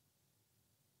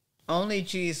 Only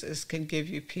Jesus can give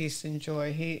you peace and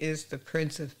joy. He is the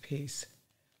Prince of Peace.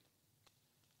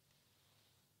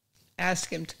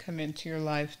 Ask him to come into your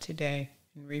life today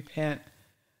and repent.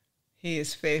 He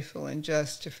is faithful and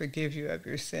just to forgive you of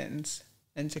your sins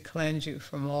and to cleanse you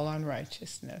from all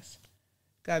unrighteousness.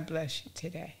 God bless you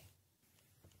today.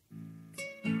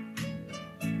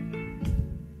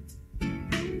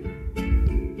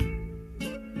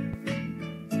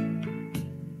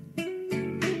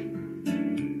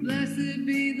 Blessed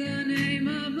be the name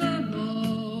of the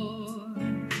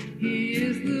Lord. He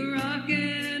is the rock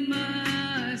and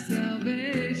my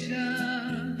salvation.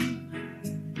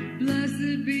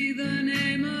 Blessed be the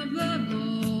name of the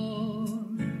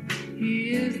Lord.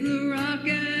 He is the rock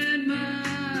and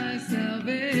my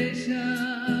salvation.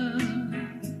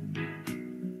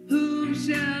 Whom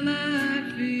shall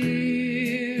I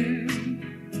fear?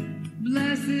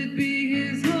 Blessed be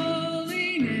his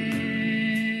holy name.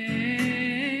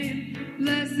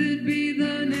 Blessed be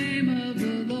the name of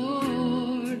the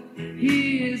Lord.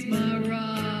 He is my